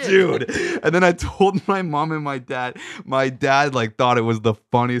legend. dude. And then I told my mom and my dad. My dad like thought it was the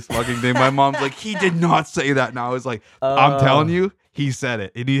funniest fucking thing. My mom's like, he did not say that. And I was like, I'm telling you, he said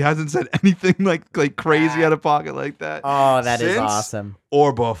it, and he hasn't said anything like crazy out of pocket like that. Oh, that is since awesome.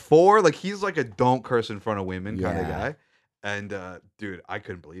 Or before, like he's like a don't curse in front of women kind of Yeah. guy. And dude, I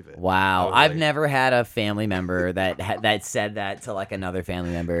couldn't believe it. Wow, I was I've like, never had a family member that said that to like another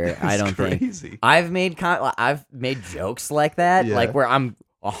family member. I It's don't think crazy. I've made jokes like that, Yeah. like where I'm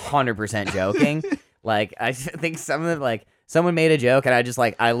 100% joking. Like I think some of them, like someone made a joke and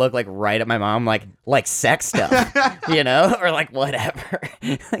I look like right at my mom, like sex stuff, you know, or like whatever,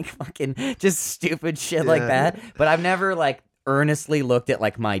 like fucking just stupid shit like Yeah. that. But I've never like earnestly looked at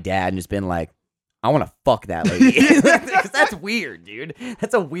like my dad and just been like, I want to fuck that lady. Because that's weird, dude.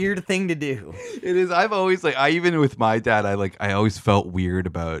 That's a weird thing to do. It is. I've always I even with my dad, I always felt weird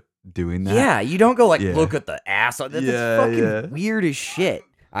about doing that. Yeah, you don't go like, Yeah. look at the ass. That's Yeah, fucking yeah. weird as shit.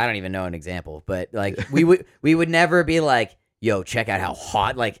 I don't even know an example, but like we would never be like, yo, check out how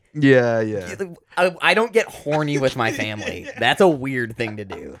hot. Like, Yeah. I don't get horny with my family. That's a weird thing to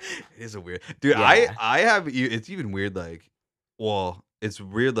do. It is a weird, dude. Yeah. I have. It's even weird. Well, it's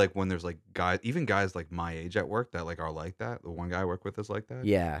weird. When there's guys like my age at work that are like that. The one guy I work with is like that.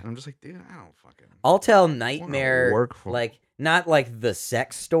 Yeah. And I'm just like, dude, I don't fucking. I'll tell nightmare, work for- not like the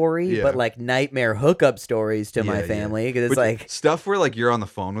sex story, Yeah. but like nightmare hookup stories to my Yeah, yeah. family. Because it's But like, stuff where you're on the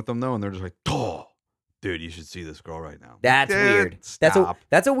phone with them though, and they're just like, oh, dude, you should see this girl right now. that's Dude, weird. Stop.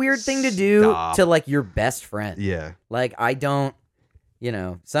 That's a weird thing to do Stop. to like your best friend. Yeah. Like, I don't,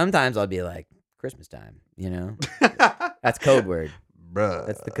 sometimes I'll be like, Christmas time, That's code word. Bruh.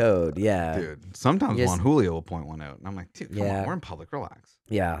 That's the code. Yeah. Dude, sometimes Yes. Juan Julio will point one out, and I'm like, dude, come Yeah. on, we're in public, relax.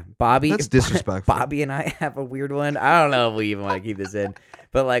 Yeah. Bobby. That's disrespectful. Bobby and I have a weird one. I don't know if we even want to keep this in,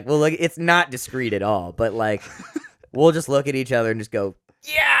 but well, look, it's not discreet at all, but we'll just look at each other and just go,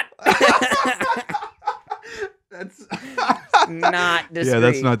 yeah. That's Not discreet. yeah,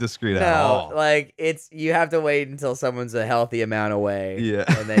 that's not discreet at all. It's, you have to wait until someone's a healthy amount away. Yeah.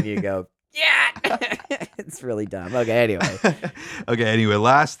 And then you go, yeah. It's really dumb. Okay, anyway. Okay, anyway,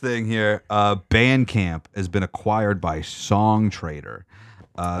 last thing here. Bandcamp has been acquired by Songtradr.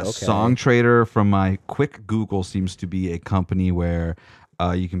 Songtradr, from my quick Google, seems to be a company where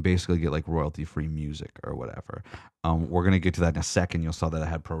you can basically get royalty-free music or whatever. We're going to get to that in a second. You'll saw that I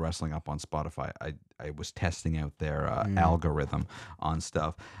had pro wrestling up on Spotify. I was testing out their algorithm on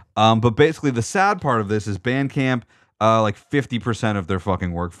stuff. But basically, the sad part of this is Bandcamp, 50% of their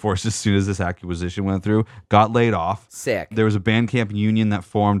fucking workforce, as soon as this acquisition went through, got laid off. Sick. There was a Bandcamp union that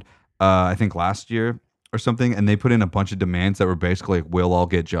formed, I think last year or something, and they put in a bunch of demands that were basically we'll all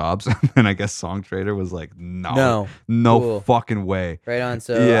get jobs. And I guess Songtradr was like, no Cool. fucking way. Right on.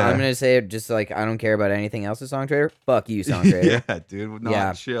 So Yeah. I'm gonna say just I don't care about anything else with Songtradr. Fuck you, Songtradr. Yeah, dude, no,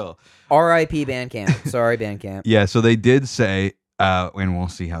 Yeah. chill. R.I.P. Bandcamp. Sorry, Bandcamp. Yeah, so they did say, and we'll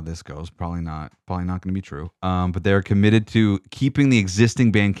see how this goes. Probably not going to be true. But they're committed to keeping the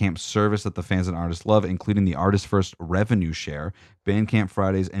existing Bandcamp service that the fans and artists love, including the Artist First revenue share, Bandcamp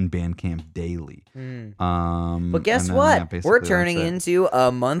Fridays, and Bandcamp Daily. But guess and then, what? yeah, basically We're that's turning it. into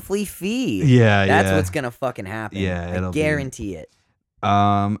a monthly fee. Yeah, That's yeah. what's gonna fucking happen. Yeah, I it'll be- guarantee it.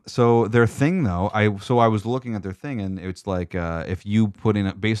 So their thing though, I was looking at their thing, and it's if you put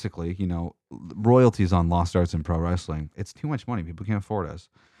in basically, royalties on Lost Arts and pro wrestling, it's too much money. People can't afford us.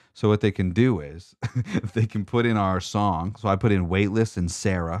 So what they can do is they can put in our song. So I put in Weightless and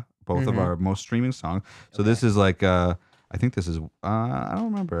Sarah, both of our most streaming songs. So this is I think this is I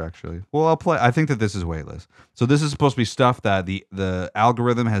don't remember actually. Well, I'll play. I think that this is Weightless. So this is supposed to be stuff that the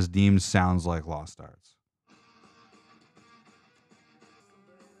algorithm has deemed sounds like Lost Arts.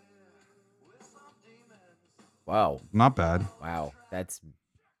 Wow. Not bad. Wow. That's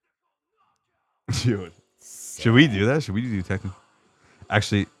Dude. Should we do that? Should we do technical?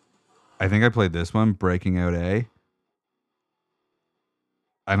 Actually, I think I played this one, Breaking Out A.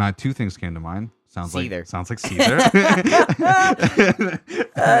 And two things came to mind. Sounds like Seether. Seether.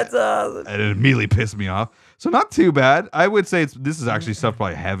 That's awesome. And it immediately pissed me off. So not too bad. I would say this is actually stuff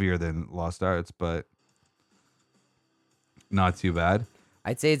probably heavier than Lost Arts, but not too bad.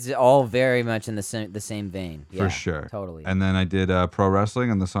 I'd say it's all very much in the same vein. Yeah, For sure. Totally. And then I did pro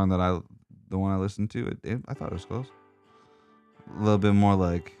wrestling, and the song the one I listened to, I thought it was close. A little bit more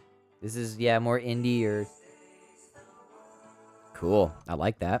like. This is more indie or cool. I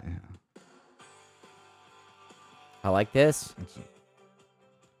like that. Yeah. I like this.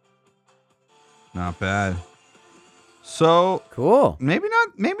 Not bad. So Cool. maybe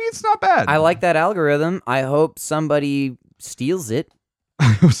it's not bad. I like that algorithm. I hope somebody steals it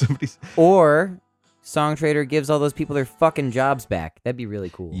Somebody's. or Songtradr gives all those people their fucking jobs back. That'd be really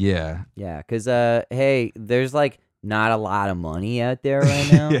cool. Yeah. Yeah, because hey, there's not a lot of money out there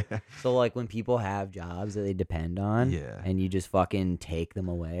right now. Yeah. So when people have jobs that they depend on, Yeah. and you just fucking take them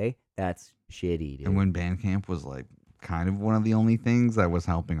away, that's shitty, dude. And when Bandcamp was kind of one of the only things that was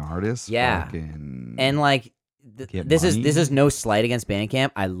helping artists. Yeah. fucking And get this money. is no slight against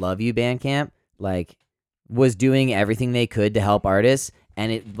Bandcamp. I love you, Bandcamp. Was doing everything they could to help artists, and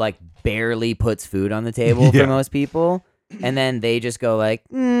it barely puts food on the table Yeah. for most people. and then they just go like,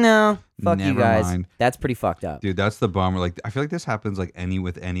 no, fuck you Never guys. mind. That's pretty fucked up. Dude, that's the bummer. Like, I feel like this happens like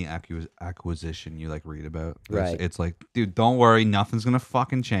with any acquisition you like read about. Right. It's like, dude, don't worry, nothing's gonna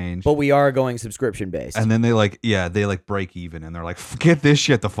fucking change. But we are going subscription based. And then they break even, and they're like, get this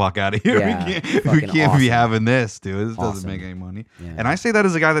shit the fuck out of here. Yeah, we fucking can't be awesome. having this, dude. This Awesome. doesn't make any money. Yeah. And I say that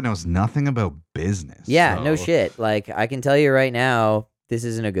as a guy that knows nothing about business. Yeah, so no shit. Like, I can tell you right now, this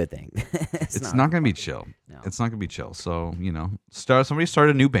isn't a good thing. It's not gonna be chill. No. It's not gonna be chill. So, somebody start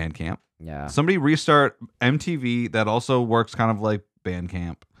a new Bandcamp. Yeah. Somebody restart MTV that also works kind of like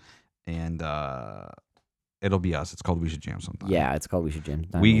Bandcamp, and it'll be us. It's called We Should Jam Sometime. Yeah, it's called We Should Jam.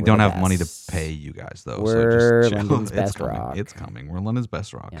 We We're don't the have money to best. pay you guys though. We're so just chill. London's It's best coming. rock. It's coming. We're London's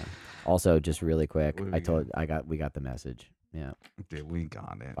best rock. Yeah. Also, just really quick, What do we we got the message. Yeah, Dude, we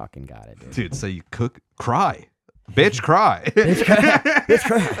got it. fucking got it, dude. Dude, so you cry. Bitch, cry. Bitch,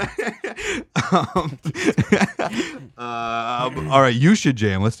 All right, You Should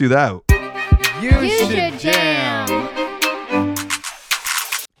Jam. Let's do that. You should jam.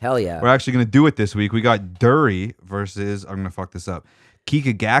 Hell yeah. We're actually going to do it this week. We got Dury versus, I'm going to fuck this up,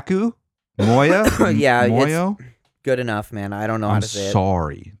 Kikagaku Moya? Yeah, it's- Moyo? Good enough, man. I don't know how I'm to say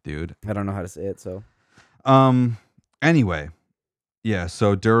sorry, dude. it. I don't know how to say it, so. Anyway, yeah,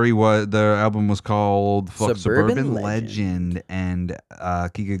 so the album was called Suburban Legend, and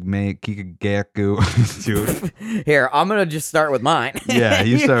Kikagaku, dude. Here, I'm going to just start with mine. Yeah,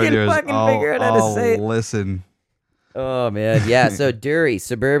 you start with can yours. fucking figure out how to say it. Listen. Oh man, yeah. So Dury,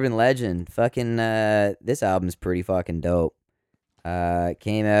 Suburban Legend, fucking. This album's pretty fucking dope.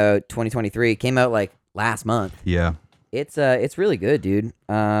 Came out 2023. Came out like last month. Yeah. It's really good, dude.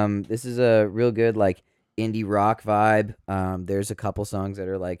 This is a real good like indie rock vibe. There's a couple songs that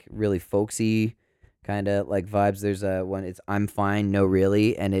are like really folksy kind of like vibes. There's one. It's I'm Fine, No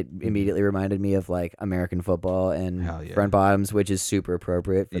Really, and it immediately reminded me of like American football and Hell yeah. Front Bottoms, which is super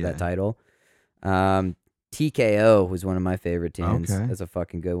appropriate for Yeah. that title. TKO was one of my favorite tunes. Okay. That's a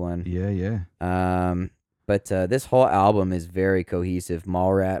fucking good one. Yeah. But this whole album is very cohesive.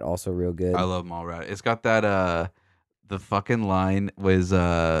 Mallrat also real good. I love Mallrat. It's got that the fucking line was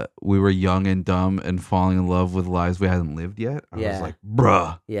we were young and dumb and falling in love with lives we hadn't lived yet. I Yeah. was like,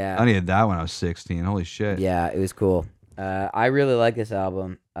 bruh. Yeah. I needed that when I was 16. Holy shit. Yeah, it was cool. I really like this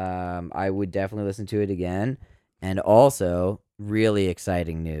album. I would definitely listen to it again. And also, really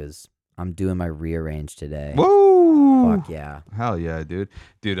exciting news. I'm doing my rearrange today. Woo! Fuck yeah. Hell yeah, dude.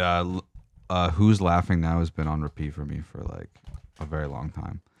 Dude, Who's Laughing Now has been on repeat for me for like a very long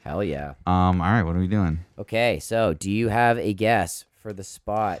time. Hell yeah. All right, what are we doing? Okay, so do you have a guess for the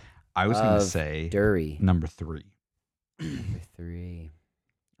spot I was gonna of say Dury? number 3. Number 3.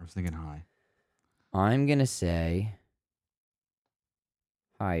 I was thinking high. I'm going to say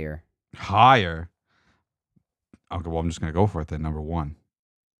higher. Higher. Okay, well I'm just gonna go for it then. Number 1.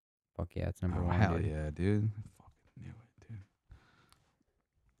 Fuck yeah, it's number Oh, 1. hell dude. yeah, dude. I fucking knew it, dude.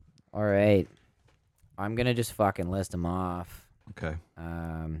 All right. I'm going to just fucking list them off. Okay.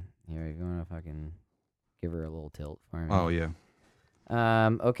 Here, you want to fucking give her a little tilt for me? Oh yeah.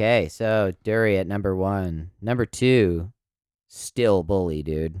 Okay, so Dury at number 1. Number 2, Still Bully,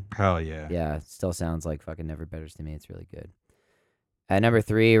 dude. Hell yeah. Yeah, it still sounds like fucking Never Betters to me. It's really good. At number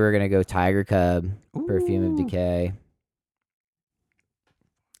 3, we're going to go Tiger Cub, Perfume of Ooh. Decay.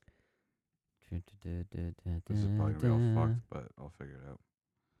 This is probably gonna be all fucked, but I'll figure it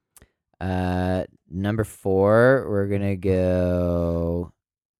out. Number 4, we're gonna go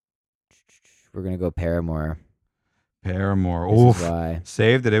Paramore. Paramore. This Oof. is why.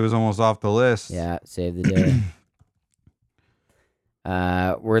 Saved it. It was almost off the list. Yeah, save the day.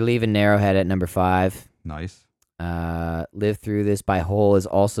 We're leaving Narrowhead at number 5. Nice. Live Through This by Hole is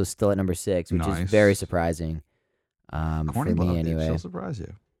also still at number 6, which is Nice. very surprising. Corny for me love, dude. anyway. She'll surprise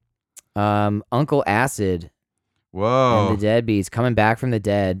you. Uncle Acid Whoa. and the Deadbeats coming back from the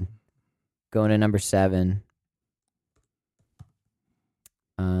dead, going to number 7.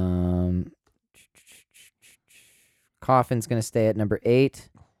 Coffin's gonna stay at number 8.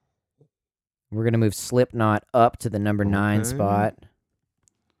 We're gonna move Slipknot up to the number 9 Okay. spot.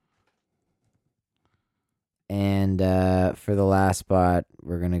 And for the last spot,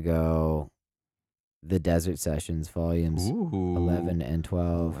 we're gonna go the Desert Sessions volumes Ooh. 11 and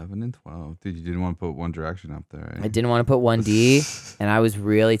 12. 11 and 12. Dude, you didn't want to put One Direction up there, I right? didn't want to put 1D, and I was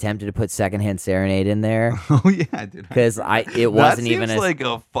really tempted to put Secondhand Serenade in there Oh, yeah, dude. because it wasn't that even seems a. like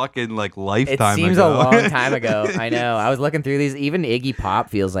a fucking like It lifetime seems ago. a long time ago. I know. I was looking through these. Even Iggy Pop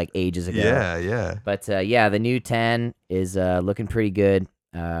feels like ages ago. Yeah, yeah. But yeah, the new 10 is looking pretty good.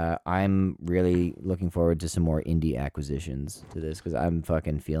 I'm really looking forward to some more indie acquisitions to this because I'm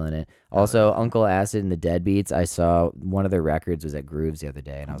fucking feeling it. Also, Uncle Acid and the Deadbeats, I saw one of their records was at Grooves the other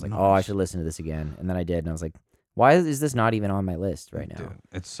day, and I was like, oh, I should listen to this again. And then I did, and I was like, why is this not even on my list right now? Dude,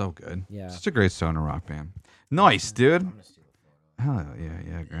 it's so good. Yeah. Such a great stoner rock band. Nice, dude. Hell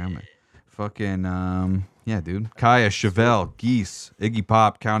yeah, grab it. Fucking, yeah, dude. Kaya, Chevelle, Geese, Iggy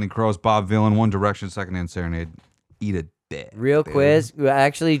Pop, Counting Crows, Bob Vylan, One Direction, Secondhand Serenade. Eat a dick. Real dude. quiz.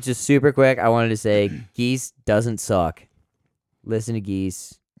 Actually, just super quick, I wanted to say Geese doesn't suck. Listen to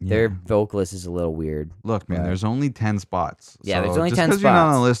Geese. Their vocalist is a little weird. Look, man, but- there's only 10 spots. Yeah, so there's only just 10 because you're not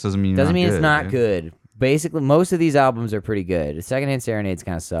on spots. the list doesn't mean Doesn't mean good, it's not dude. good. Basically, most of these albums are pretty good. Secondhand Serenades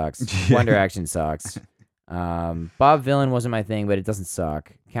kind of sucks. One Direction sucks. Bob Vylan wasn't my thing, but it doesn't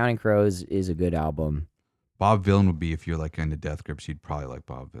suck. Counting Crows is a good album. Bob Vylan would be, if you're like into Death Grips, you'd probably like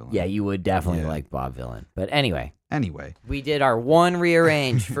Bob Vylan. Yeah, you would definitely Yeah. like Bob Vylan. But anyway, Anyway, we did our one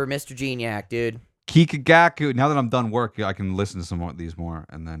rearrange for Mr. Geniac, dude. Kikagaku. Now that I'm done work, I can listen to some more of these more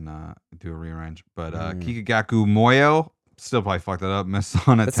and then do a rearrange. But Kikagaku Moyo, still probably fucked that up.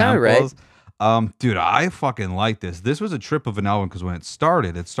 Masona That sounded right. Temples. Dude, I fucking like this. This was a trip of an album because when it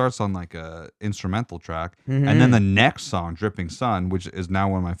starts on like a instrumental track, and then the next song, Dripping Sun, which is now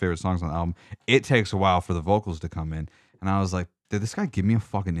one of my favorite songs on the album, it takes a while for the vocals to come in, and I was like, did this guy give me a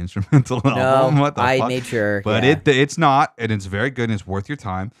fucking instrumental album? What the I fuck? made sure. But yeah. it's not, and it's very good, and it's worth your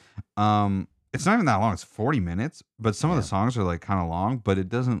time. It's not even that long. It's 40 minutes, but some of the songs are like kind of long, but it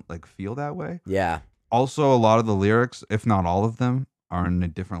doesn't like feel that way. Yeah. Also, a lot of the lyrics, if not all of them, are in a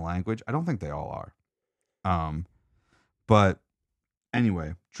different language. I don't think they all are. But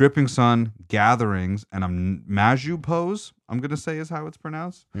anyway, Dripping Sun, Gatherings, and Maju Pose, I'm going to say is how it's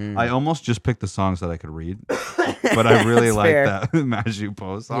pronounced. I almost just picked the songs that I could read, but I really That's like fair. that Maju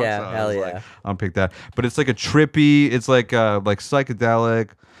Pose song. Yeah, so I hell was yeah. like, I'll pick that. But it's like a trippy, it's like psychedelic,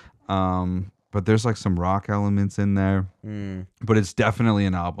 but there's like some rock elements in there. But it's definitely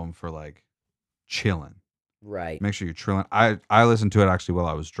an album for like chilling. Right. Make sure you're trilling. I listened to it actually while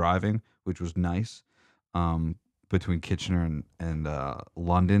I was driving, which was nice. Between Kitchener and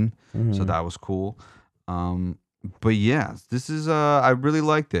London, so that was cool. But yeah, this is I really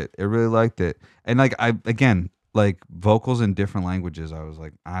liked it. I really liked it, and like like vocals in different languages. I was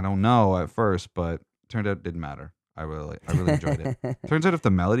like, I don't know at first, but turned out it didn't matter. I really enjoyed it. Turns out if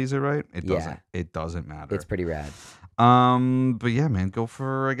the melodies are right, it doesn't. Yeah. It doesn't matter. It's pretty rad. But yeah, man, go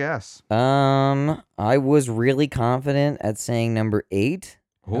for a guess. I was really confident at saying number 8.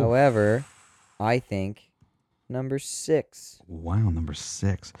 Oh. However, I think number 6. Wow, number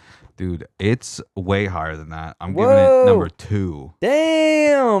 6. Dude, it's way higher than that. I'm giving it Whoa. number 2.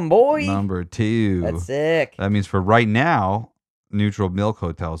 Damn, boy. Number 2. That's sick. That means for right now, Neutral Milk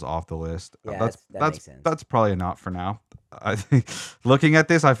Hotel's off the list. Yeah, that's that makes sense. That's probably a not for now. I think looking at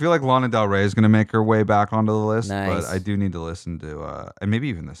this, I feel like Lana Del Rey is going to make her way back onto the list, Nice. but I do need to listen to and maybe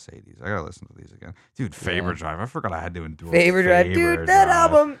even the Sadies. I got to listen to these again. Dude, Favor Drive. I forgot I had to endure Favorite Drive. Dude, that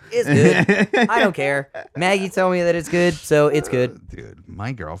album is good. I don't care. Maggie told me that it's good, so it's good. Dude,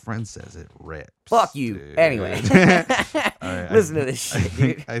 my girlfriend says it rips. Fuck you. dude. Anyway. right, Listen to this shit,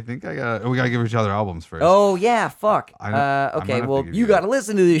 dude. I think we got to give each other albums first. Oh yeah, fuck. I might Okay, have to well give you you gotta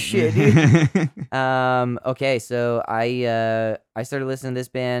listen to this shit, dude. Okay, so I started listening to this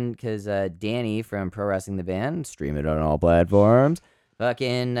band because Danny from Pro Wrestling the Band, stream it on all platforms,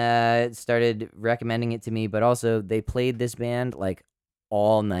 fucking started recommending it to me. But also they played this band like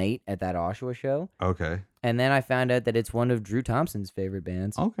all night at that Oshawa show, Okay. and then I found out that it's one of Drew Thompson's favorite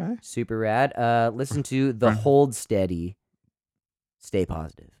bands. Okay. Super rad. Listen to the Hold Steady, Stay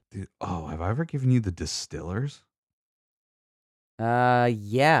Positive. Dude, have I ever given you the Distillers?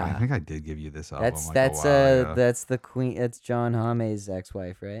 Yeah. I think I did give you this album. That's the queen. That's John Hame's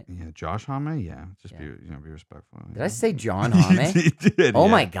ex-wife, right? Yeah, Josh Homme. Yeah, just Yeah. be respectful. Did I say John Hame? You did. Oh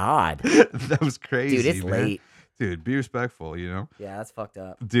yeah. my god, That was crazy, dude, it's man. late. Dude, be respectful. You know, Yeah, that's fucked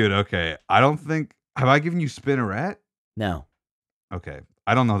up. dude. Okay, I don't think have I given you Spinneret? No. Okay,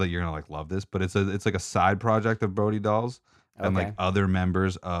 I don't know that you're gonna like love this, but it's like a side project of Brody Dolls and like Okay. other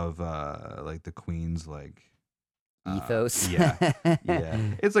members of like the Queen's like. Ethos. Yeah, yeah.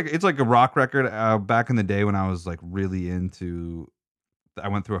 It's like a rock record. Back in the day when I was like really into, I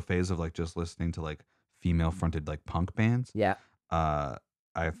went through a phase of like just listening to like female fronted like punk bands. Yeah. I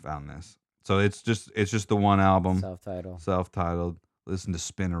found this, so it's just the one album, Self-title. self-titled. Listen to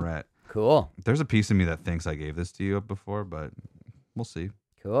Spinneret. Cool. There's a piece of me that thinks I gave this to you before, but we'll see.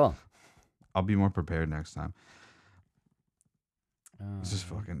 Cool. I'll be more prepared next time. Oh. It's just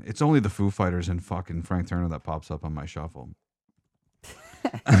fucking. It's only the Foo Fighters and fucking Frank Turner that pops up on my shuffle.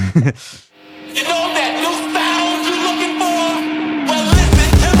 You know that new sound you're looking for? Well, listen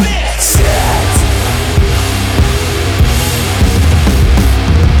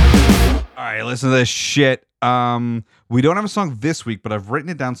Listen to this shit. We don't have a song this week, but I've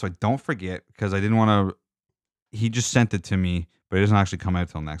written it down so I don't forget because I didn't want to. He just sent it to me, but it doesn't actually come out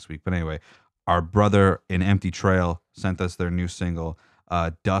till next week. But anyway, our brother in Empty Trail sent us their new single,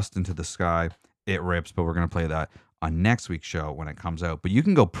 Dust into the Sky. It rips, but we're going to play that on next week's show when it comes out. But you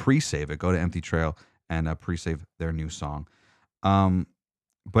can go pre-save it. Go to Empty Trail and pre-save their new song.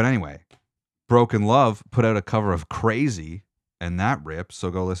 But anyway, Broken Love put out a cover of Crazy, and that rips, so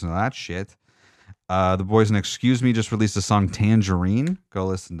go listen to that shit. The boys in Excuse Me just released the song Tangerine. Go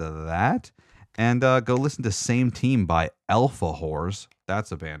listen to that. And go listen to Same Team by Alpha Whores.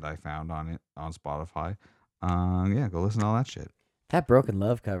 That's a band I found on Spotify. Yeah, go listen to all that shit. That Broken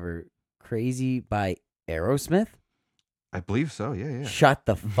Love cover, Crazy by Aerosmith? I believe so, yeah. Shut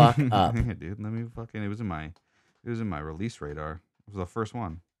the fuck up. Yeah, dude, let me fucking, it was in my release radar. It was the first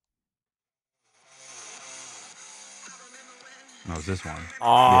one. No, it was this one.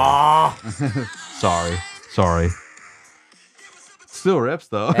 Aww. Yeah. Sorry. Still rips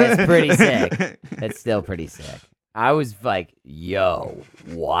though. That's pretty sick. That's still pretty sick. I was like, yo,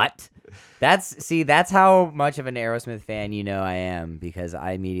 what? That's how much of an Aerosmith fan I am, because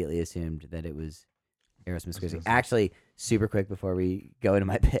I immediately assumed that it was Aerosmith's Crazy. Actually, super quick before we go into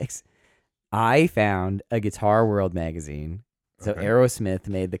my picks, I found a Guitar World magazine. So Okay. Aerosmith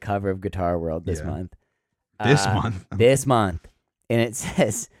made the cover of Guitar World this month. This month. And it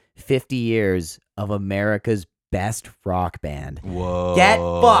says 50 years of America's best rock band. Whoa. Get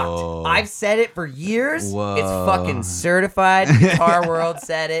fucked. I've said it for years. Whoa. It's fucking certified. Guitar World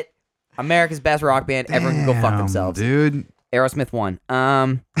said it. America's best rock band. Everyone can go fuck themselves. Dude. Aerosmith won.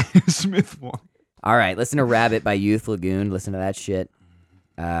 Smith won. All right, listen to Rabbit by Youth Lagoon. Listen to that shit.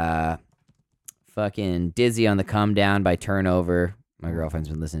 Fucking Dizzy on the Come Down by Turnover. My girlfriend's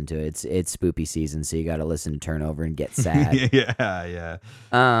been listening to it. It's spoopy season, so you got to listen to Turnover and get sad. Yeah.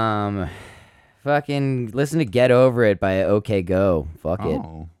 Fucking listen to Get Over It by OK Go. Fuck it.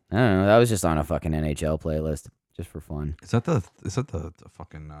 Oh. I don't know. That was just on a fucking NHL playlist, just for fun. Is that the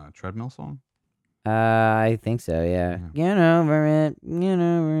fucking treadmill song? I think so. Yeah. Get over it. Get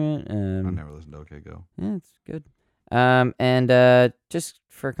over it. I've never listened to OK Go. Yeah, it's good. And just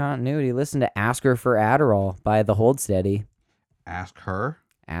for continuity, listen to Ask Her for Adderall by The Hold Steady. Ask Her?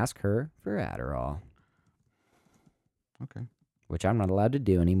 Ask Her for Adderall. Okay. Which I'm not allowed to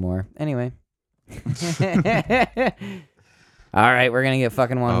do anymore. Anyway. All right, we're going to get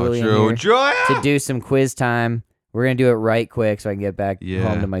fucking Juan William here to do some quiz time. We're going to do it right quick so I can get back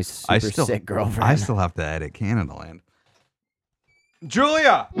home to my super sick girlfriend. I still have to edit Canada Land.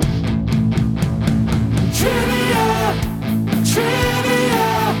 Julia!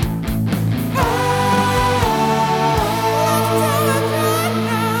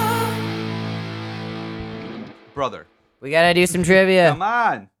 Brother. We got to do some trivia. Come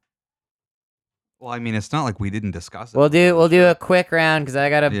on. Well, I mean, it's not like we didn't discuss it. We'll do a quick round because I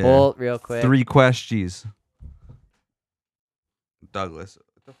got to bolt real quick. 3 questions. Douglas,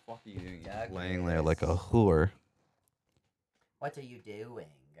 what the fuck are you doing? You're laying there like a whore. What are you doing?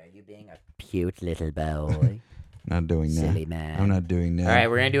 Are you being a cute little boy? Not doing that. Silly man. I'm not doing that. All right,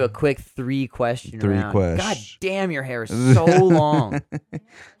 we're going to do a quick 3-question round. questions. God damn, your hair is so long.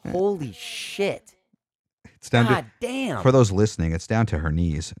 Holy shit. It's down God damn. for those listening, it's down to her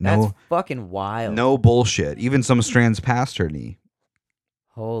knees. That's fucking wild. No bullshit. Even some strands past her knee.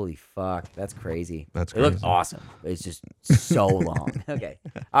 Holy fuck. That's crazy. That's It looks crazy. awesome. It's just so long. Okay.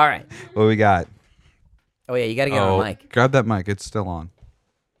 All right. What we got? Oh, yeah, you got to get on the mic. Grab that mic. It's still on.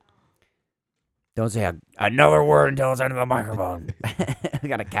 Don't say another word until it's under the microphone. We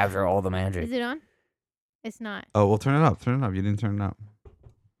got to capture all the magic. Is it on? It's not. Oh, well, turn it up. Turn it up. You didn't turn it up.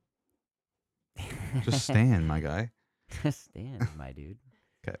 Just stand, my guy. Stand, my dude.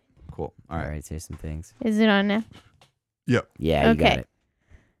 Okay, cool. All All right. right, say some things. Is it on now? Yep. Yeah, you got Okay. it.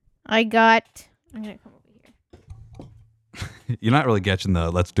 I'm gonna come over here. You're not really getting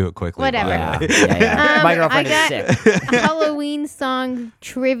the let's do it quickly. Whatever. vibe. Yeah. My I girlfriend is got- sick. Halloween song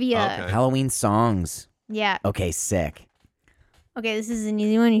trivia. Okay. Halloween songs. Yeah. Okay, sick. Okay, this is an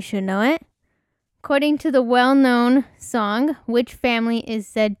easy one. You should know it. According to the well-known song, which family is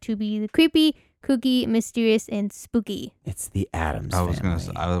said to be the creepy, kooky, mysterious, and spooky? It's the Addams I was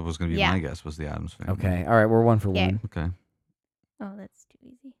family. gonna be Yeah. my guess was the Addams family. Okay, all right, we're 1 for Okay. 1. Okay. Oh, that's too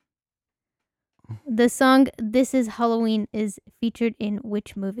easy. The song "This Is Halloween" is featured in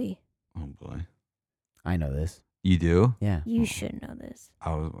which movie? Oh boy. I know this. You do? Yeah. You should know this.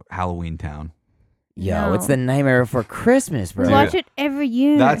 I was Halloween Town. Yo, it's No. the Nightmare Before Christmas, bro. We watch it every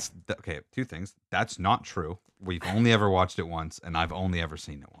year. That's okay. Two things. That's not true. We've only ever watched it once, and I've only ever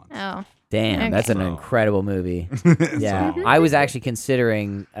seen it once. Oh. Damn, that's Okay. an incredible movie. Yeah, I was actually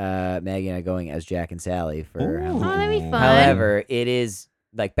considering Maggie and I going as Jack and Sally for Ooh. Halloween. Oh, that'd be fun. However, it is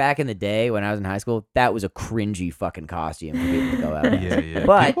like back in the day when I was in high school, that was a cringy fucking costume for people to go out as. Yeah.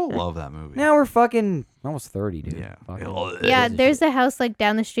 But People love that movie. now we're fucking almost 30, dude. Yeah. Fucking Yeah, piece of there's shit. a house like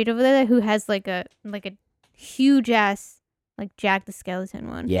down the street over there who has like a huge ass like Jack the Skeleton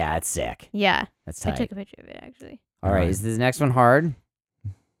one. Yeah, it's sick. Yeah. That's I tight. took a picture of it actually. All right, is this next one hard?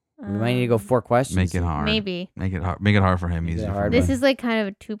 We might need to go 4 questions. Make it hard. Maybe. Make it hard. Make it hard for him. Make it Easy for hard, me. This is like kind of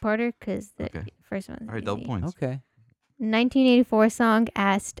a two-parter because the Okay. first one's All right. Double easy. points. Okay. 1984 song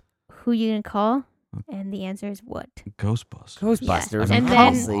asked, "Who you gonna call?" And the answer is what? Ghostbusters. Ghostbusters. And then-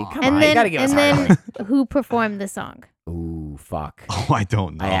 obviously. Come and on, then you gotta give us and hard then ones. who performed the song? Ooh, fuck. Oh, I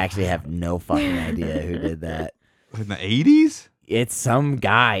don't know. I actually have no fucking idea who did that. In the 80s? It's some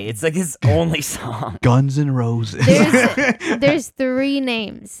guy. It's like his only song. Guns N' Roses. There's 3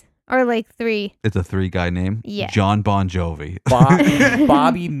 names. Or like 3. It's a 3-guy name. Yeah. John Bon Jovi.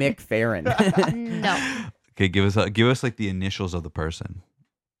 Bobby McFerrin. No. Okay, give us like the initials of the person.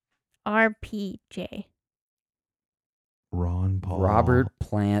 RPJ. Ron Paul. Robert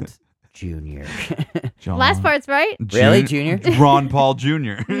Plant Jr. John. Last part's right? Really, Junior? Ron Paul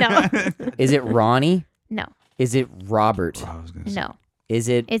Jr. No. Is it Ronnie? No. Is it Robert? I was gonna say No. Is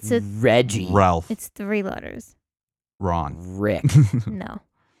it It's a- Reggie? Ralph. It's 3 letters. Ron. Rick. No.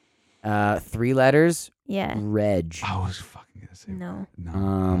 3 letters? Yeah. Reg. I was fucking gonna say No.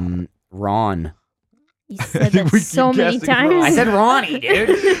 no. Ron. You said that We keep so many guessing wrong. times. I said Ronnie, dude.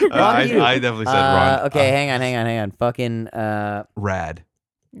 I, Fuck you. I definitely said Ron. Okay, hang on. Fucking Rad.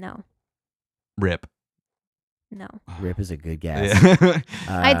 No. Rip. No. Rip is a good guess. Yeah.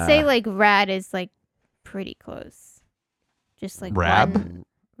 I'd say like rad is like pretty close. Just like Rab? one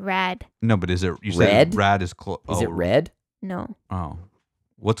rad. No, but is it? You Red? said rad is close. Is it red? No. Oh,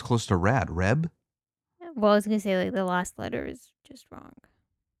 what's close to rad? Reb? Well, I was gonna say like the last letter is just wrong.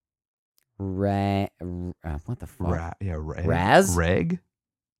 What the fuck? Yeah, Reg. Raz? Reg?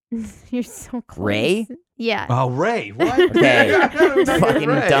 You're so close. Ray? Yeah. Oh, Ray. What? Okay. Fucking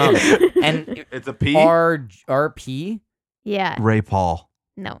Ray. dumb. And It's a P. RP? Yeah. Ray Paul.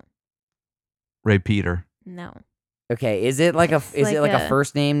 No. Ray Peter. No. Okay, is it like a It's is it like like a a-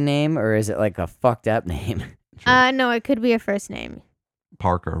 first name or is it like a fucked up name? No, it could be a first name.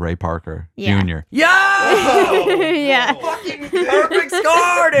 Parker. Ray Parker. Yeah. Jr. Yo! Yeah. Fucking perfect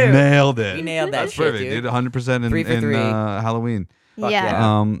score, dude. Nailed it. You nailed that That's shit, perfect, dude. 100% 3 for in 3. Halloween. Fuck Yeah.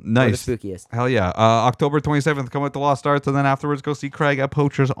 yeah. Nice. Or the spookiest. Hell yeah. October 27th, come with the Lost Arts, and then afterwards go see Craig at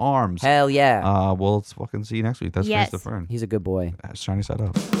Poacher's Arms. Hell yeah. We'll fucking see you next week. That's Yes. Face the Fern. He's a good boy. Shiny side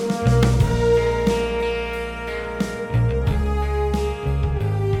up.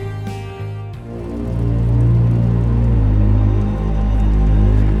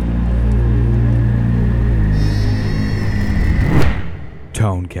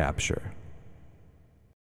 Tone capture.